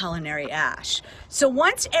for the culinary ash. So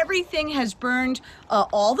once everything has burned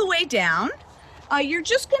all the way down, you're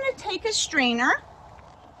just going to take a strainer.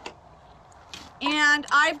 And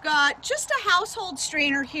I've got just a household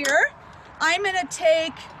strainer here. I'm gonna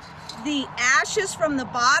take the ashes from the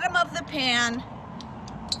bottom of the pan,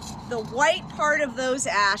 the white part of those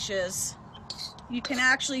ashes. You can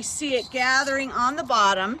actually see it gathering on the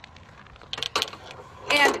bottom,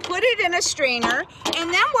 and put it in a strainer.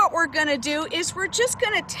 And then what we're gonna do is we're just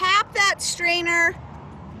gonna tap that strainer,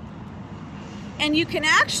 and you can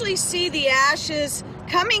actually see the ashes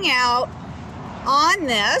coming out on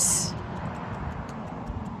this.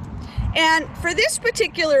 And for this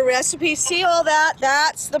particular recipe, see all that?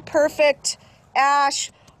 That's the perfect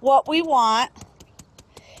ash. What we want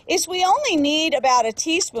is we only need about a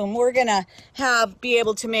teaspoon. We're gonna be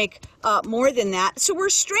able to make more than that. So we're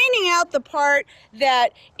straining out the part that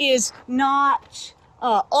is not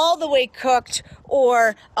all the way cooked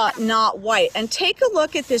or not white. And take a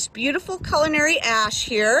look at this beautiful culinary ash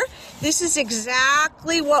here. This is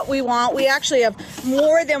exactly what we want. We actually have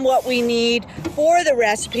more than what we need for the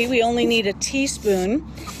recipe. We only need a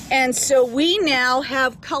teaspoon. And so we now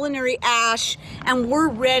have culinary ash, and we're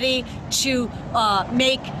ready to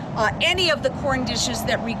make any of the corn dishes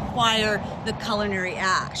that require the culinary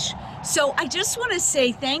ash. So I just want to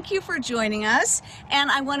say thank you for joining us, and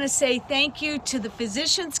I want to say thank you to the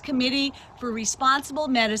Physicians Committee for Responsible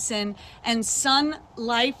Medicine and Sun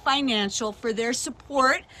Life Financial for their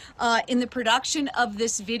support in the production of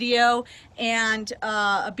this video, and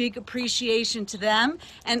a big appreciation to them.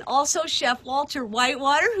 And also Chef Walter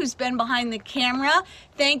Whitewater, who's been behind the camera.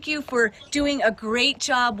 Thank you for doing a great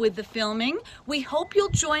job with the filming. We hope you'll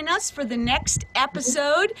join us for the next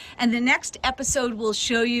episode, and the next episode will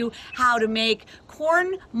show you how to make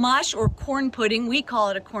corn mush or corn pudding, we call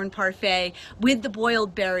it a corn parfait, with the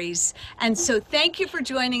boiled berries. And so thank you for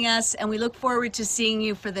joining us, and we look forward to seeing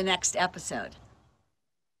you for the next episode.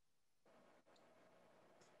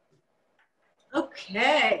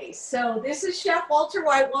 Okay, so this is Chef Walter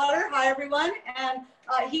Whitewater. Hi, everyone. And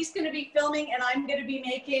he's going to be filming, and I'm going to be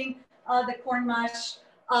making the corn mush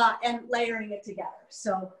and layering it together.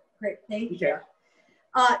 So great, thank you.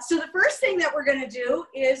 So the first thing that we're going to do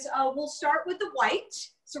is we'll start with the white.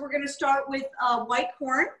 So we're going to start with white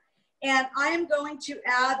corn, and I am going to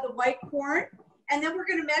add the white corn, and then we're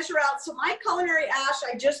going to measure out. So my culinary ash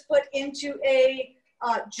I just put into a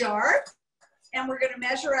jar, and we're going to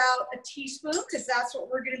measure out a teaspoon, because that's what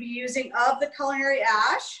we're going to be using of the culinary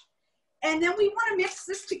ash. And then we want to mix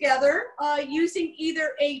this together using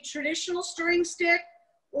either a traditional stirring stick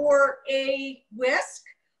or a whisk.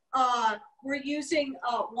 We're using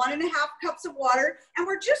 1.5 cups of water, and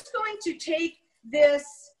we're just going to take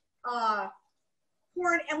this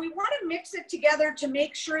corn, and we want to mix it together to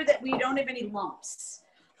make sure that we don't have any lumps.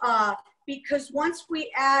 Because once we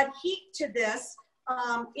add heat to this,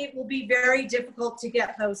 it will be very difficult to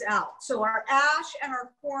get those out. So our ash and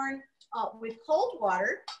our corn with cold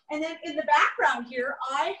water. And then in the background here,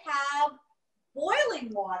 I have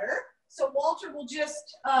boiling water. So Walter will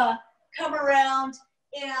just come around,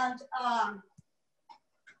 and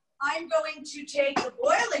I'm going to take the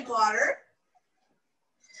boiling water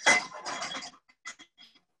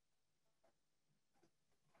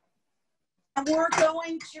and we're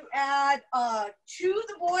going to add to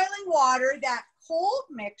the boiling water that cold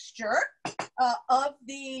mixture of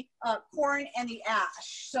the corn and the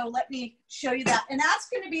ash. So let me show you that. And that's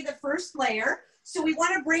going to be the first layer. So we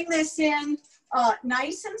want to bring this in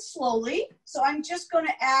nice and slowly. So I'm just going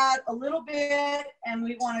to add a little bit, and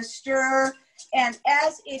we want to stir. And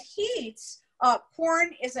as it heats,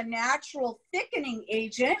 corn is a natural thickening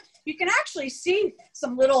agent. You can actually see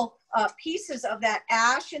some little pieces of that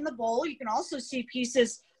ash in the bowl. You can also see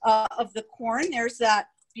pieces of the corn. There's that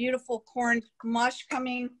beautiful corn mush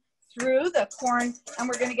coming through the corn, and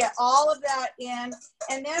we're going to get all of that in.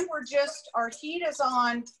 And then our heat is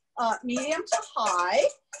on medium to high,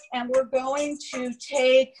 and we're going to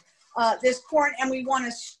take this corn, and we want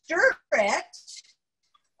to stir it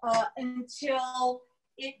until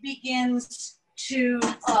it begins to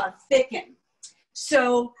thicken.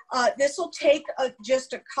 So this will take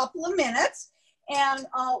just a couple of minutes. And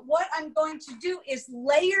what I'm going to do is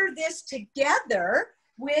layer this together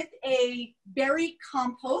with a berry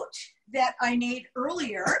compote that I made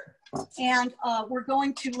earlier. And we're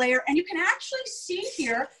going to layer, and you can actually see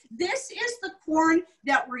here, this is the corn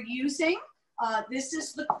that we're using. This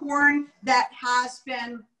is the corn that has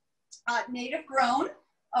been native grown.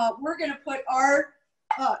 We're going to put our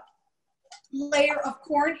layer of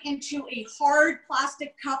corn into a hard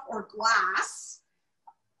plastic cup or glass.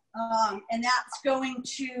 And that's going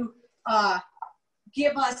to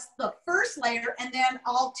give us the first layer, and then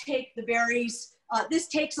I'll take the berries. This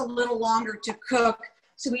takes a little longer to cook,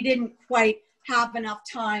 so we didn't quite have enough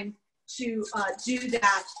time to do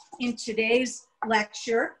that in today's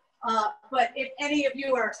lecture. But if any of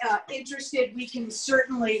you are interested, we can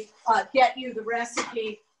certainly get you the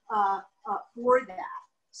recipe for that.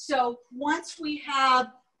 So once we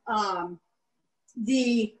have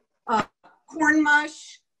the corn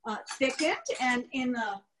mush thickened, and in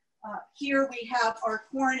the here we have our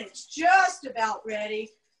corn, it's just about ready.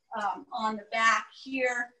 On the back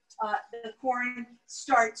here, the corn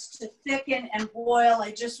starts to thicken and boil.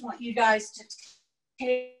 I just want you guys to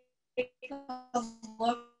take a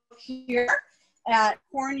look here at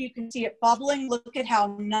corn. You can see it bubbling. Look at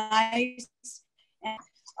how nice. And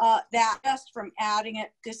that just from adding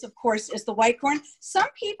it. This, of course, is the white corn. Some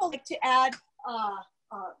people like to add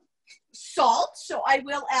salt, so I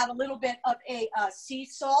will add a little bit of a sea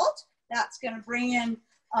salt. That's going to bring in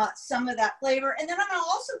some of that flavor. And then I'm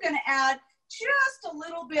also going to add just a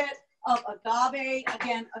little bit of agave.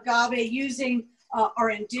 Again, agave using our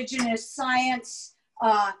indigenous science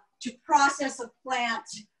to process a plant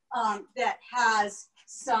that has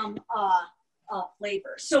some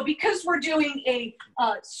flavor. So because we're doing a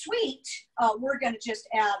sweet, we're going to just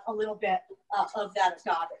add a little bit of that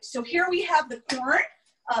agave. So here we have the corn.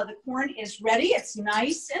 The corn is ready. It's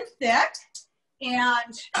nice and thick.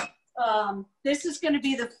 And this is going to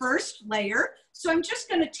be the first layer. So I'm just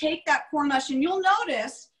going to take that corn mush, and you'll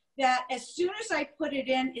notice that as soon as I put it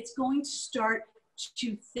in, it's going to start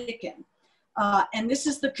to thicken. And this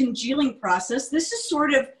is the congealing process. This is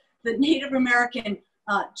sort of the Native American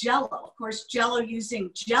Jello. Of course, Jello using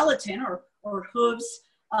gelatin or hooves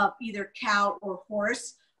of either cow or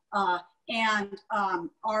horse. And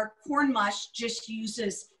our corn mush just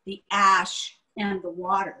uses the ash and the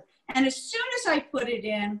water. And as soon as I put it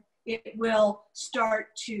in, it will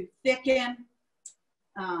start to thicken.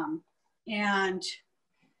 And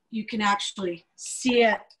you can actually see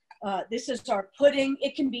it. This is our pudding.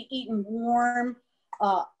 It can be eaten warm.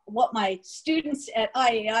 What my students at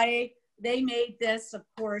IAIA, they made this, of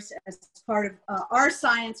course, as part of our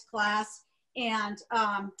science class. And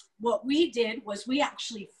what we did was we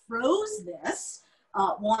actually froze this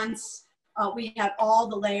once we had all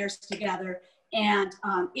the layers together. And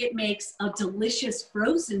it makes a delicious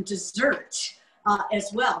frozen dessert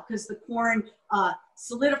as well, because the corn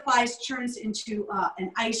solidifies, turns into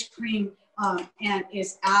an ice cream, and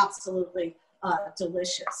is absolutely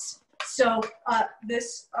delicious. So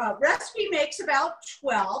this recipe makes about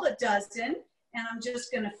 12, a dozen, and I'm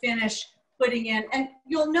just going to finish putting in. And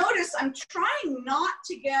you'll notice I'm trying not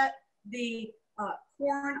to get the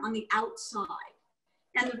corn on the outside.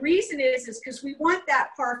 And the reason is because we want that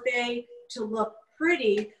parfait to look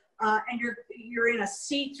pretty, and you're in a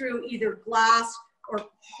see-through either glass or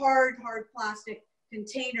hard plastic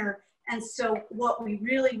container. And so what we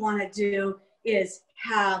really want to do is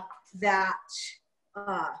have that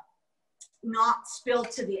not spill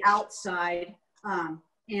to the outside,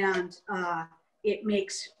 and it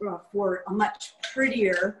makes for a much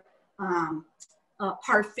prettier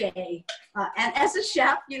parfait. And as a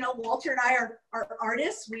chef, you know, Walter and I are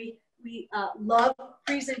artists. We love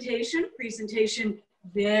presentation. Presentation,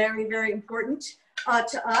 very, very important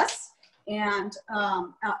to us, and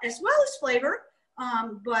as well as flavor.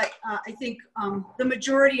 But I think the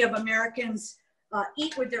majority of Americans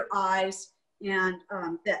eat with their eyes, and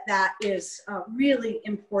that is really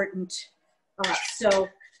important. So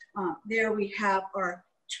there we have our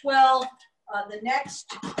 12. The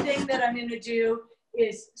next thing that I'm going to do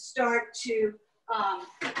is start to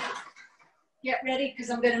get ready, because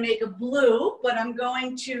I'm going to make a blue, but I'm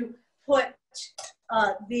going to put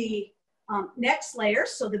the next layer,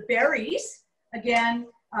 so the berries. Again,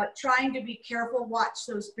 trying to be careful, watch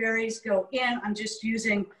those berries go in. I'm just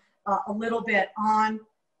using a little bit on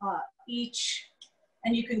each,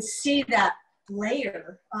 and you can see that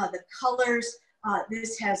layer, the colors.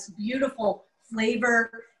 This has beautiful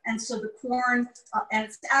flavor, and so the corn, and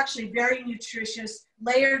it's actually very nutritious,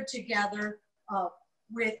 layered together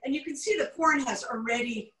with, and you can see the corn has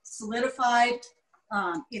already solidified.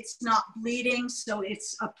 It's not bleeding, so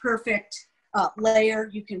it's a perfect layer.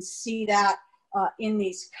 You can see that in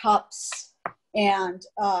these cups, and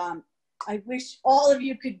I wish all of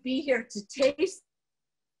you could be here to taste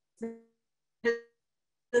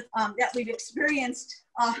that we've experienced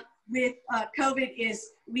with COVID.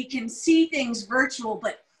 Is we can see things virtual,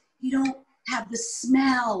 but you don't have the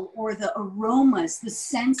smell or the aromas, the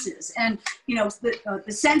senses. And you know,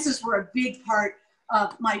 the senses were a big part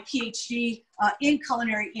of my PhD in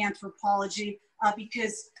culinary anthropology,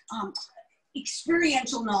 because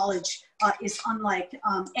experiential knowledge is unlike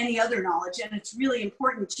any other knowledge, and it's really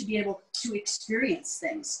important to be able to experience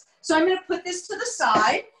things. So I'm going to put this to the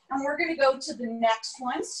side, and we're going to go to the next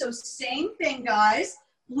one. So same thing, guys.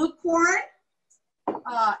 Blue corn,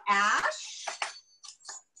 ash,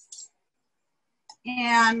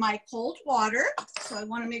 and my cold water. So I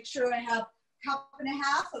want to make sure I have a cup and a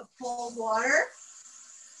half of cold water,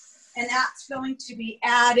 and that's going to be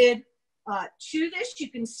added to this. You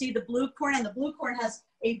can see the blue corn, and the blue corn has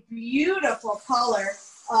a beautiful color.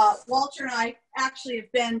 Walter and I actually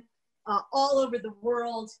have been all over the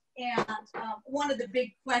world, and one of the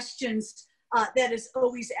big questions that is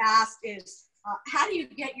always asked is, how do you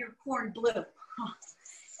get your corn blue?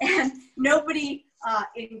 And nobody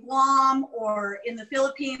in Guam or in the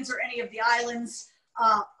Philippines or any of the islands,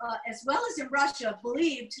 as well as in Russia,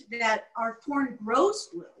 believed that our corn grows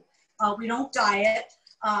blue. We don't dye it.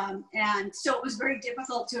 And so it was very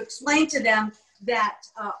difficult to explain to them that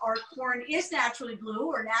our corn is naturally blue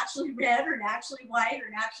or naturally red or naturally white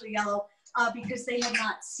or naturally yellow, because they have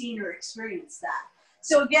not seen or experienced that.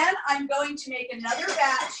 So again, I'm going to make another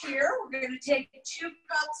batch here. We're going to take 2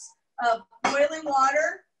 cups of boiling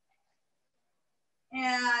water,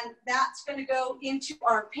 and that's going to go into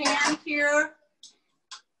our pan here.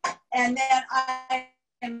 And then I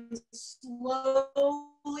am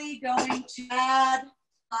slowly going to add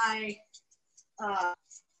my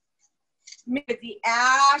the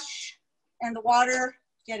ash and the water,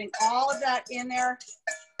 getting all of that in there.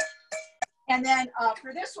 And then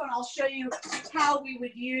for this one, I'll show you how we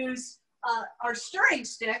would use our stirring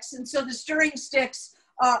sticks. And so the stirring sticks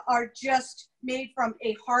are just made from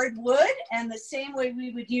a hard wood, and the same way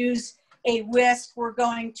we would use a whisk, we're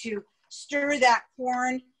going to stir that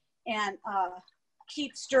corn and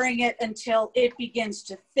keep stirring it until it begins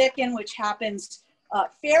to thicken, which happens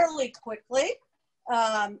fairly quickly.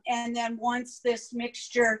 And then once this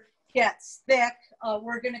mixture gets thick,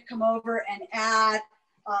 we're going to come over and add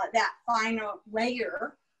that final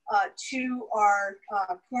layer to our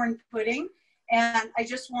corn pudding. And I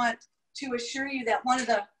just want to assure you that one of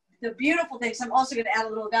the beautiful things, I'm also going to add a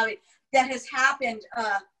little about it, that has happened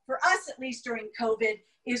for us, at least during COVID,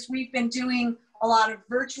 is we've been doing a lot of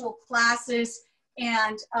virtual classes.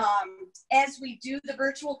 And as we do the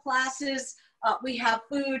virtual classes, we have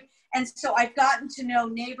food. And so I've gotten to know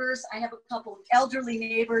neighbors. I have a couple of elderly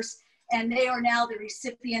neighbors, and they are now the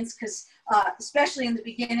recipients, because especially in the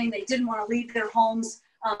beginning, they didn't want to leave their homes.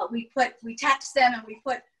 We text them and we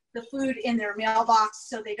put the food in their mailbox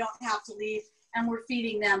so they don't have to leave, and we're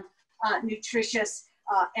feeding them nutritious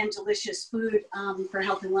and delicious food for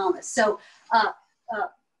health and wellness. So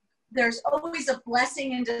there's always a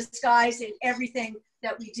blessing in disguise in everything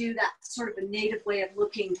that we do. That's sort of a native way of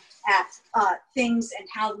looking at things and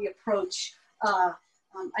how we approach,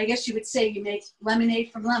 I guess you would say you make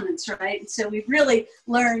lemonade from lemons, right? And so we've really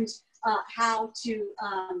learned how to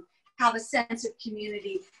have a sense of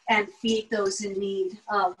community and feed those in need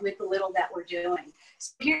with the little that we're doing.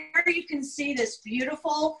 So here you can see this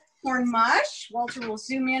beautiful corn mush. Walter will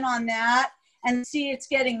zoom in on that and see it's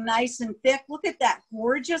getting nice and thick. Look at that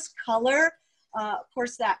gorgeous color. Of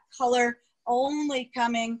course, that color only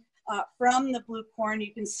coming from the blue corn.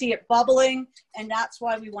 You can see it bubbling, and that's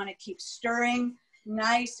why we want to keep stirring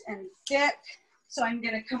nice and thick. So I'm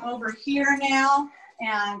going to come over here now,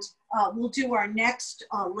 and we'll do our next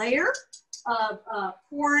layer of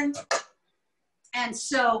corn. And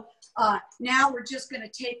so now we're just going to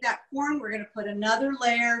take that corn, we're going to put another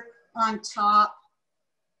layer on top.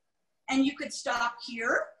 And you could stop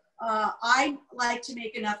here I like to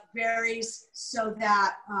make enough berries so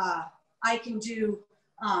that I can do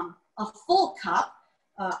a full cup,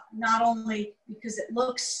 not only because it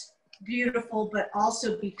looks beautiful, but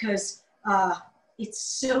also because it's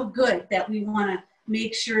so good that we want to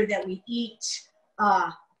make sure that we eat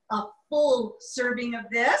a full serving of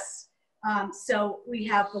this. So we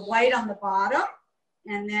have the white on the bottom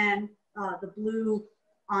and then the blue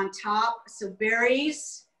on top. So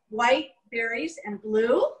berries, white, berries, and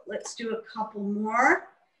blue. Let's do a couple more.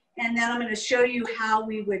 And then I'm going to show you how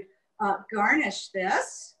we would garnish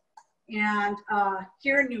this. And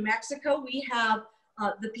here in New Mexico, we have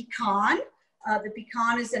the pecan. The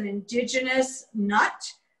pecan is an indigenous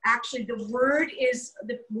nut. Actually, the word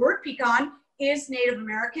pecan is Native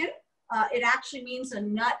American. It actually means a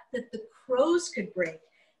nut that the crows could break.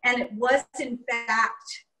 And it was, in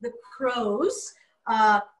fact, the crows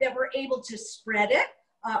that were able to spread it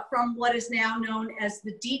from what is now known as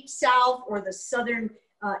the Deep South or the southern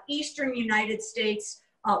eastern United States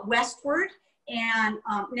westward. And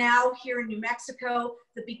now here in New Mexico,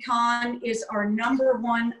 the pecan is our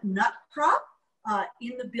 #1 nut crop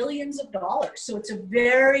in the billions of dollars. So it's a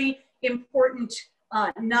very important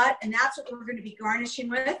nut, and that's what we're going to be garnishing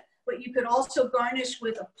with. But you could also garnish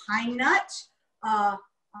with a pine nut,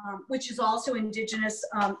 which is also indigenous,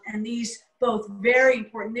 and these both very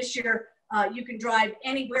important. This year, you can drive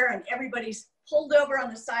anywhere and everybody's pulled over on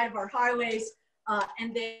the side of our highways,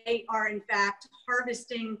 and they are in fact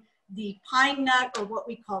harvesting the pine nut, or what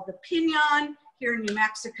we call the pinon, here in New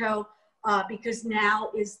Mexico, because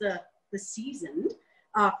now is the season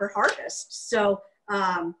for harvest. So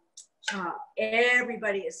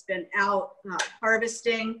everybody has been out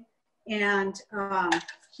harvesting, and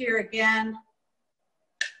here again,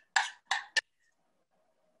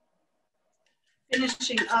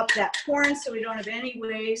 finishing up that corn so we don't have any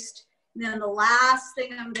waste. And then the last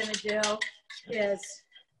thing I'm going to do is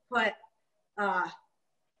put a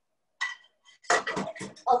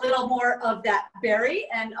little more of that berry.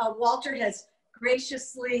 And Walter has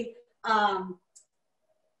graciously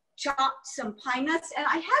chopped some pine nuts. And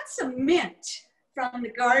I had some mint from the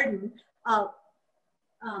garden.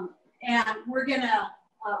 And we're going to,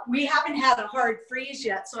 we haven't had a hard freeze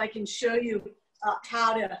yet, so I can show you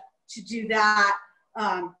how to do that.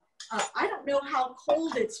 I don't know how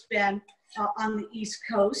cold it's been on the East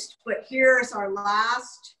Coast, but here's our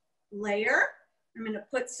last layer. I'm going to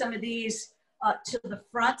put some of these to the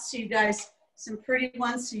front so you guys, some pretty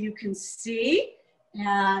ones so you can see.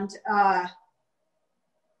 And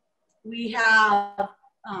we have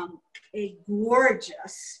a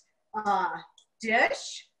gorgeous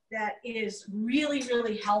dish that is really,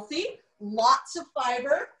 really healthy, lots of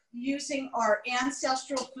fiber, using our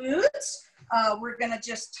ancestral foods. We're gonna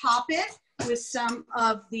just top it with some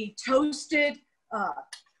of the toasted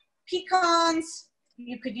pecans.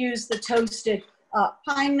 You could use the toasted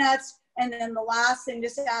pine nuts. And then the last thing,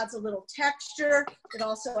 this adds a little texture. It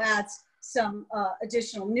also adds some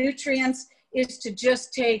additional nutrients, is to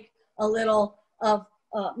just take a little of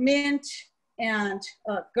mint and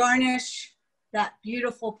garnish that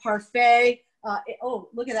beautiful parfait. Oh,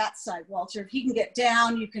 look at that side, Walter. If you can get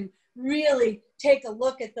down, you can really take a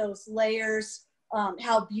look at those layers,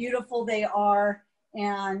 how beautiful they are.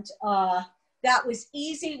 And that was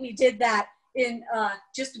easy. We did that in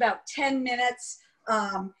just about 10 minutes.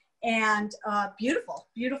 And beautiful,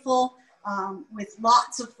 beautiful, with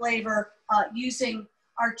lots of flavor, using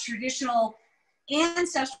our traditional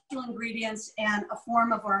ancestral ingredients and a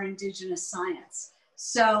form of our indigenous science.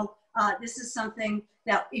 So this is something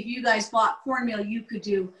that if you guys bought cornmeal, you could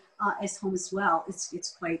do as home as well.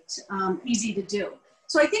 It's quite easy to do.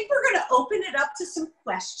 So I think we're going to open it up to some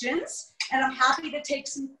questions, and I'm happy to take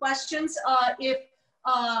some questions if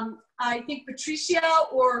I think Patricia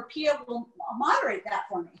or Pia will moderate that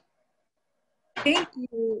for me. Thank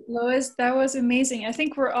you, Lois. That was amazing. I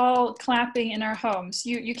think we're all clapping in our homes.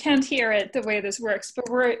 You can't hear it the way this works, but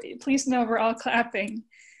please know we're all clapping.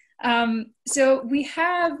 So we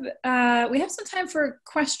have some time for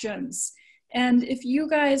questions. And if you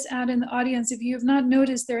guys out in the audience, if you have not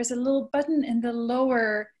noticed, there's a little button in the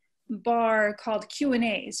lower bar called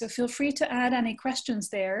Q&A. So feel free to add any questions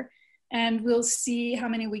there, and we'll see how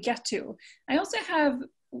many we get to. I also have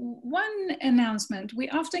one announcement. We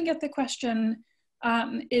often get the question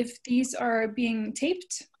if these are being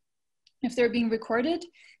taped, if they're being recorded.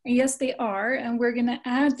 And yes, they are. And we're going to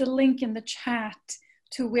add the link in the chat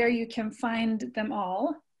to where you can find them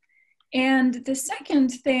all. And the second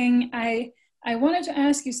thing I wanted to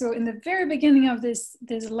ask you, so in the very beginning of this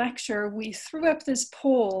lecture, we threw up this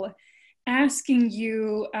poll, asking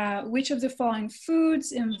you which of the following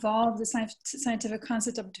foods involve the scientific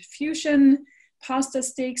concept of diffusion: pasta,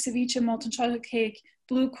 steak, ceviche, molten chocolate cake,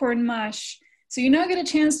 blue corn mush. So you now get a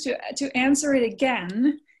chance to answer it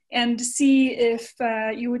again and see if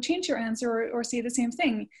you would change your answer or say the same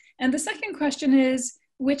thing. And the second question is,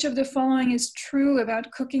 which of the following is true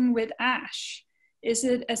about cooking with ash? Is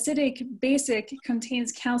it acidic, basic,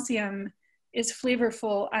 contains calcium, is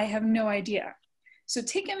flavorful? I have no idea. So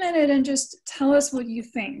take a minute and just tell us what you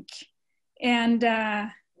think. And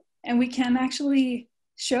we can actually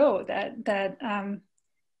show that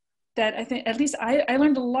I think, at least I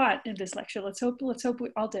learned a lot in this lecture. Let's hope we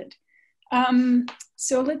all did.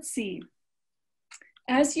 So let's see.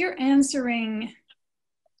 As you're answering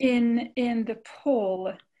in the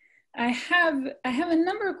poll, I have a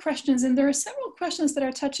number of questions, and there are several questions that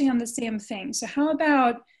are touching on the same thing. So how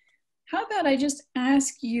about I just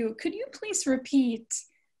ask you, could you please repeat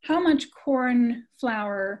how much corn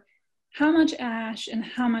flour, how much ash, and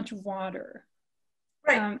how much water?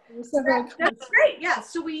 Right. That's great. Yeah.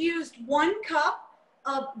 So we used 1 cup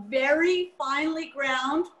of very finely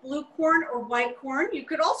ground blue corn or white corn. You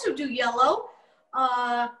could also do yellow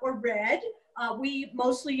or red. We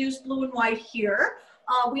mostly use blue and white here.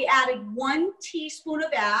 We added 1 teaspoon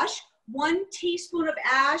of ash. 1 teaspoon of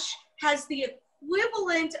ash has the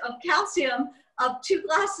equivalent of calcium of 2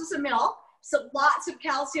 glasses of milk. So lots of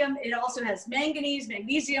calcium. It also has manganese,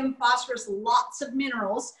 magnesium, phosphorus, lots of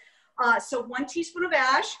minerals. So 1 teaspoon of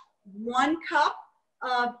ash, 1 cup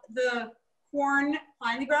of the corn,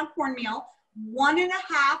 finely ground cornmeal, 1.5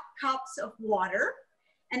 cups of water,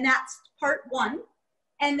 and that's part 1.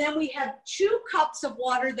 And then we have 2 cups of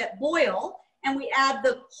water that boil, and we add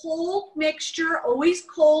the cold mixture, always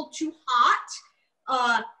cold to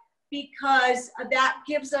hot, because that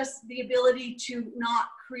gives us the ability to not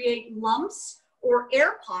create lumps or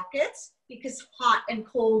air pockets, because hot and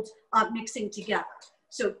cold mixing together.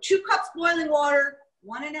 So 2 cups boiling water,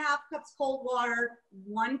 1.5 cups cold water,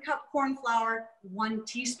 1 cup corn flour, 1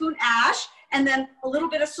 teaspoon ash, and then a little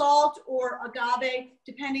bit of salt or agave,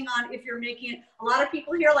 depending on if you're making it. A lot of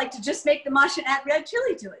people here like to just make the mush and add red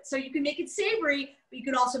chili to it. So you can make it savory, but you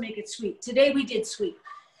can also make it sweet. Today we did sweet.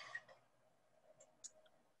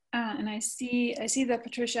 And I see that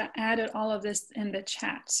Patricia added all of this in the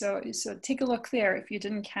chat. So take a look there if you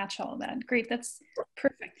didn't catch all of that. Great, that's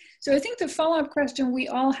perfect. So I think the follow-up question we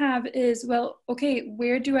all have is, well, okay,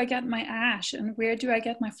 where do I get my ash and where do I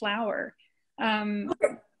get my flour?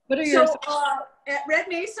 What are your at Red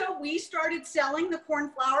Mesa, we started selling the corn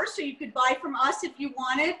flour, so you could buy from us if you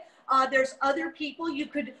wanted. There's other people you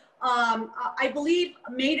could, I believe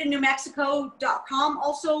madeinNewMexico.com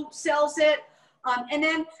also sells it. And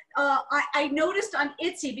then I noticed on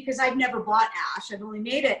Etsy, because I've never bought ash, I've only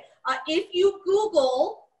made it. If you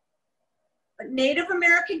Google Native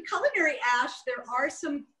American culinary ash, there are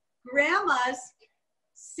some grandmas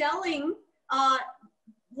selling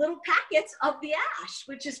little packets of the ash,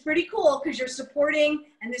 which is pretty cool because you're supporting,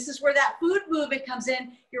 and this is where that food movement comes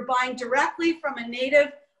in. You're buying directly from a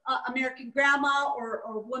Native American grandma or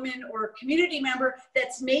woman or community member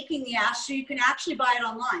that's making the ash, so you can actually buy it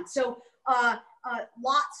online. So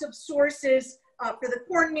lots of sources for the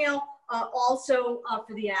cornmeal, also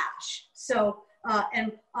for the ash. So,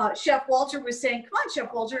 and Chef Walter was saying, come on,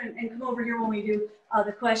 Chef Walter, and come over here when we do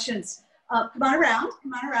the questions. Come on around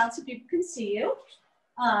so people can see you.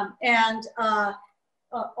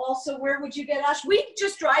 Also, where would you get ash? We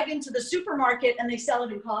just drive into the supermarket and they sell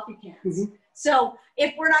it in coffee cans. Mm-hmm. So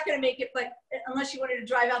if we're not going to make it, but unless you wanted to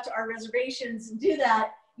drive out to our reservations and do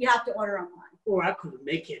that, you have to order online. Or I couldn't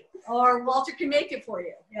make it. Or Walter can make it for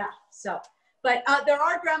you. Yeah. So, but there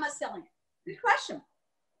are grandmas selling it. Good question.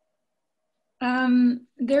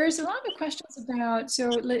 There's a lot of questions about, so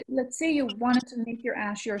let's say you wanted to make your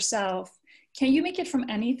ash yourself. Can you make it from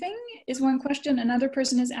anything is one question. Another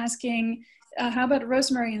person is asking, how about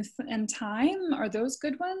rosemary and thyme? Are those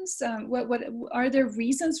good ones? What are there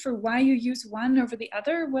reasons for why you use one over the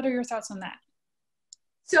other? What are your thoughts on that?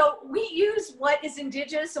 So we use what is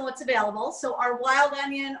indigenous and what's available. So our wild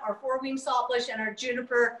onion, our four-wing saltbush, and our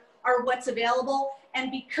juniper are what's available.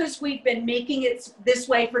 And because we've been making it this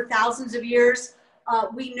way for thousands of years,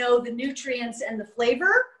 we know the nutrients and the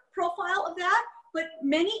flavor profile of that. But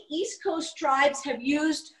many East Coast tribes have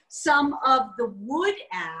used some of the wood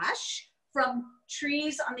ash from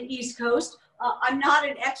trees on the East Coast. I'm not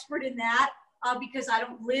an expert in that because I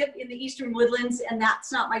don't live in the Eastern Woodlands and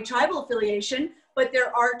that's not my tribal affiliation, but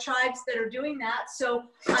there are tribes that are doing that. So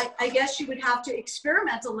I guess you would have to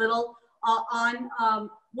experiment a little on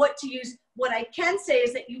what to use. What I can say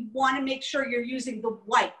is that you want to make sure you're using the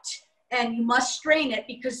white and you must strain it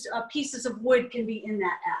because pieces of wood can be in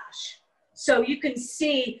that ash. So you can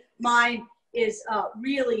see mine is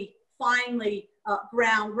really finely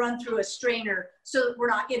ground, run through a strainer so that we're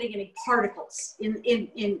not getting any particles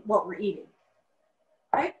in what we're eating.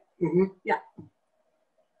 Right? Mm-hmm. Yeah.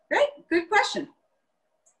 Great, good question.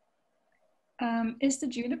 Is the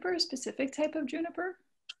juniper a specific type of juniper?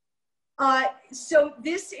 So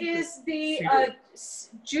this is the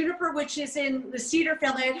juniper, which is in the cedar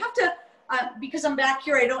family. I'd have to, because I'm back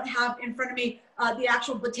here, I don't have in front of me the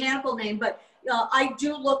actual botanical name, but I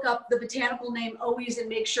do look up the botanical name always and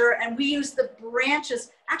make sure, and we use the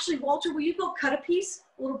branches. Actually, Walter, will you go cut a piece,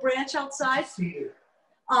 a little branch outside? Cedar.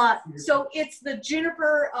 So it's the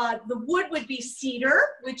juniper, the wood would be cedar,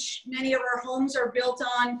 which many of our homes are built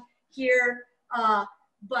on here.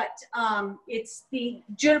 But it's the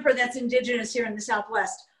juniper that's indigenous here in the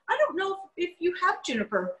Southwest. I don't know if you have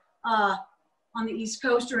juniper on the East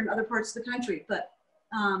Coast or in other parts of the country, but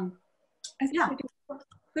yeah,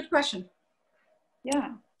 good question.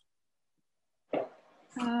 Yeah.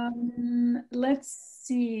 Let's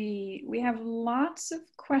see. We have lots of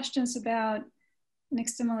questions about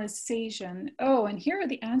nixtamalization. Oh, and here are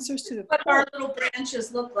the answers to the what our little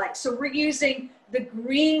branches look like. So we're using the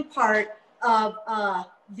green part of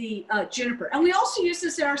the juniper. And we also use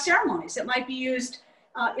this in our ceremonies. It might be used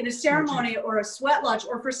in a ceremony or a sweat lodge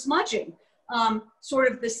or for smudging,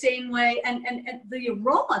 sort of the same way. And the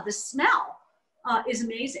aroma, the smell is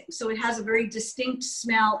amazing. So it has a very distinct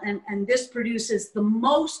smell, and this produces the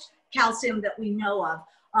most calcium that we know of.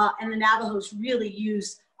 And the Navajos really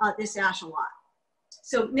use this ash a lot.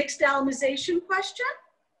 So nixtamalization question?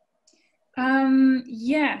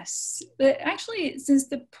 Yes, but actually, since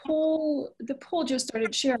the poll just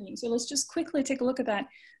started sharing, so let's just quickly take a look at that.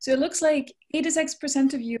 So it looks like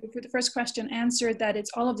 86% of you for the first question answered that it's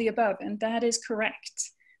all of the above, and that is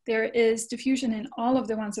correct. There is diffusion in all of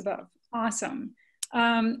the ones above. Awesome.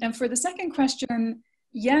 And for the second question,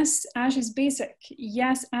 yes, ash is basic.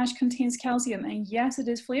 Yes, ash contains calcium, and yes, it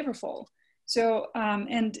is flavorful. So,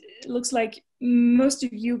 and it looks like most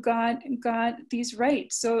of you got these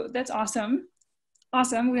right. So that's awesome.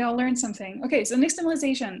 Awesome, we all learned something. Okay, so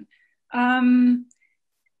nixtamalization.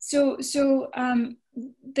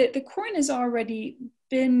 The corn has already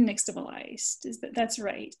been nixtamalized. That's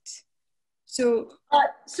right. So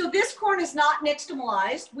this corn is not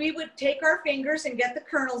nixtamalized. We would take our fingers and get the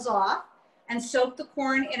kernels off and soak the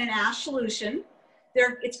corn in an ash solution.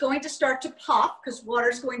 It's going to start to puff because water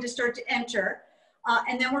is going to start to enter.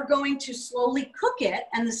 And then we're going to slowly cook it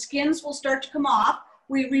and the skins will start to come off.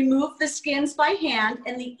 We remove the skins by hand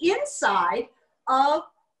and the inside of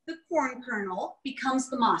the corn kernel becomes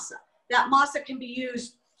the masa. That masa can be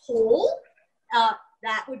used whole.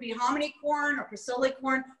 That would be hominy corn or pasole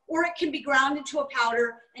corn, or it can be ground into a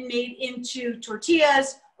powder and made into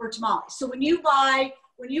tortillas or tamales. So when you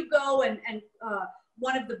go and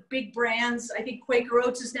one of the big brands, I think Quaker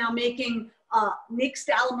Oats is now making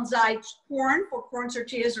nixtamalized corn for corn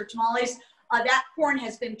tortillas or tamales. That corn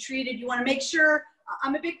has been treated. You want to make sure,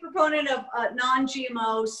 I'm a big proponent of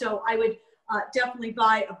non-GMO, so I would definitely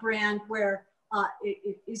buy a brand where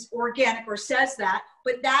it is organic or says that,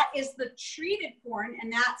 but that is the treated corn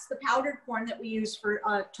and that's the powdered corn that we use for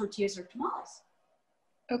tortillas or tamales.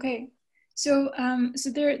 Okay, so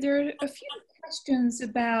there are a few questions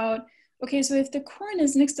about, okay, so if the corn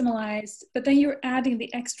is nixtamalized, but then you're adding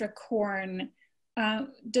the extra corn,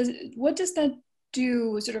 what does that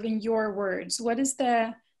do, sort of in your words? What does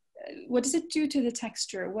it do to the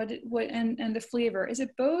texture? And the flavor? Is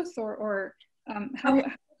it both, or how do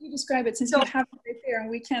you describe it, since you have it right there and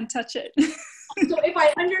we can't touch it? So if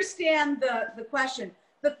I understand the question,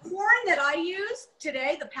 the corn that I use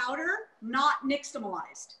today, the powder, not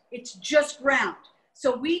nixtamalized. It's just ground.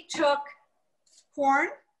 So we took corn,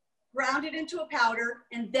 ground it into a powder,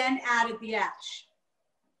 and then added the ash.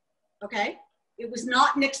 Okay? It was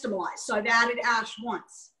not nixtamalized, so I've added ash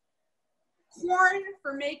once. Corn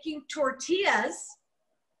for making tortillas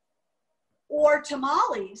or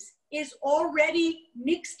tamales is already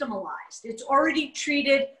nixtamalized. It's already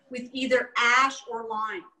treated with either ash or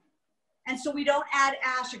lime. And so we don't add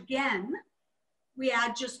ash again. We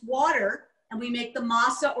add just water and we make the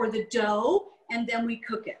masa or the dough and then we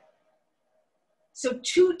cook it. So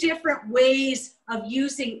two different ways of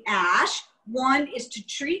using ash. One is to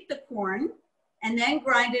treat the corn and then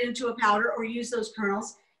grind it into a powder or use those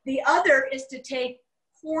kernels. The other is to take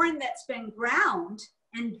corn that's been ground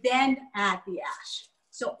and then add the ash.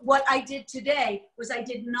 So what I did today was I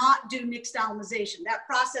did not do nixtamalization. That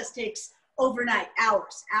process takes overnight,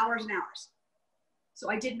 hours and hours. So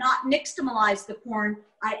I did not nixtamalize the corn.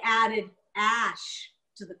 I added ash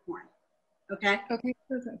to the corn. Okay. Okay,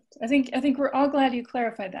 perfect. I think we're all glad you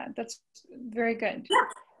clarified that. That's very good.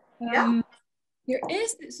 Yeah. There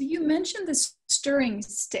is, so you mentioned the stirring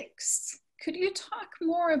sticks. Could you talk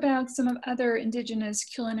more about some of other indigenous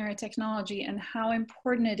culinary technology and how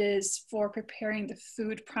important it is for preparing the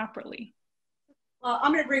food properly?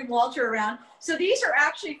 I'm going to bring Walter around. So these are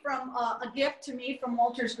actually from a gift to me from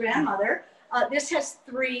Walter's grandmother. This has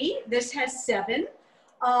 3, this has 7.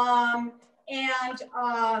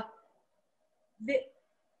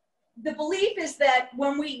 The belief is that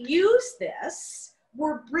when we use this,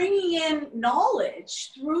 we're bringing in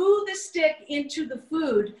knowledge through the stick into the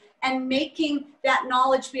food and making that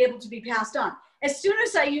knowledge be able to be passed on. As soon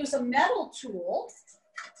as I use a metal tool,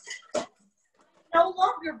 no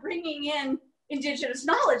longer bringing in indigenous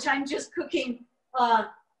knowledge, I'm just cooking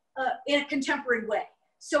in a contemporary way.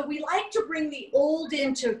 So we like to bring the old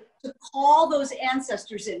in to call those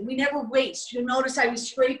ancestors in. We never waste. You'll notice I was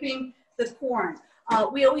scraping the corn.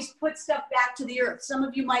 We always put stuff back to the earth. Some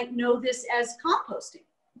of you might know this as composting.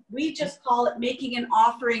 We just call it making an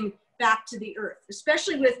offering back to the earth,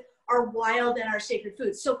 especially with our wild and our sacred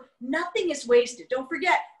foods. So nothing is wasted. Don't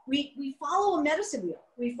forget, we follow a medicine wheel.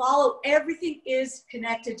 We follow, everything is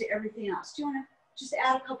connected to everything else. Do you want to just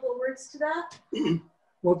add a couple of words to that?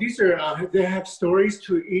 Well, these are, they have stories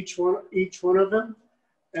to each one of them.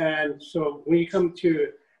 And so when you come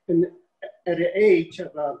to, at the age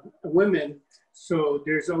of women, so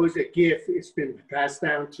there's always a gift it's been passed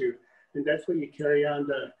down to, and that's what you carry on.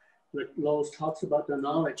 Like Lois talks about the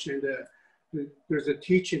knowledge, and there's a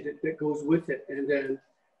teaching that goes with it, and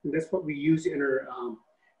that's what we use in our,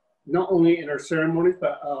 not only in our ceremonies,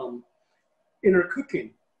 but in our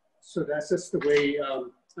cooking. So that's just the way,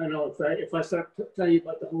 I know if I start telling you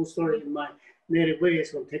about the whole story in my native way,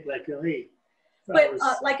 it's going to take like, hey. But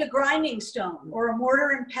like a grinding stone, or a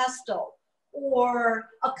mortar and pestle, or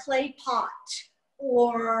a clay pot,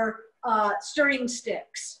 or stirring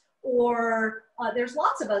sticks, or there's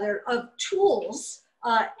lots of other tools,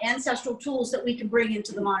 ancestral tools that we can bring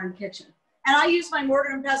into the modern kitchen. And I use my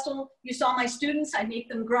mortar and pestle. You saw my students, I make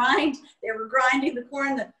them grind. They were grinding the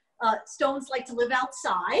corn. The stones like to live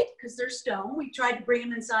outside because they're stone. We tried to bring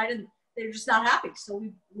them inside and they're just not happy. So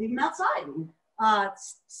we leave them outside.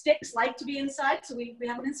 Sticks like to be inside, so we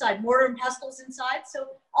have them inside. Mortar and pestles inside, so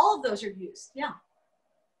all of those are used, yeah.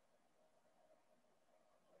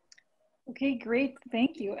 Okay, great,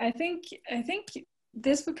 thank you. I think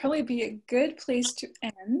this would probably be a good place to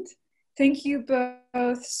end. Thank you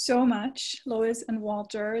both so much, Lois and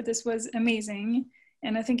Walter. This was amazing.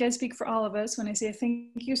 And I think I speak for all of us when I say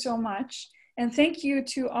thank you so much. And thank you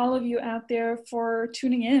to all of you out there for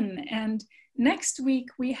tuning in. And next week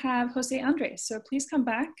we have Jose Andres. So please come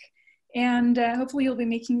back, and hopefully you'll be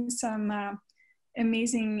making some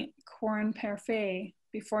amazing corn parfait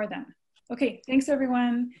before then. Okay, thanks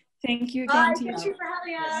everyone. Thank you again. Bye, thank you for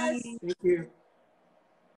having us. Thank you.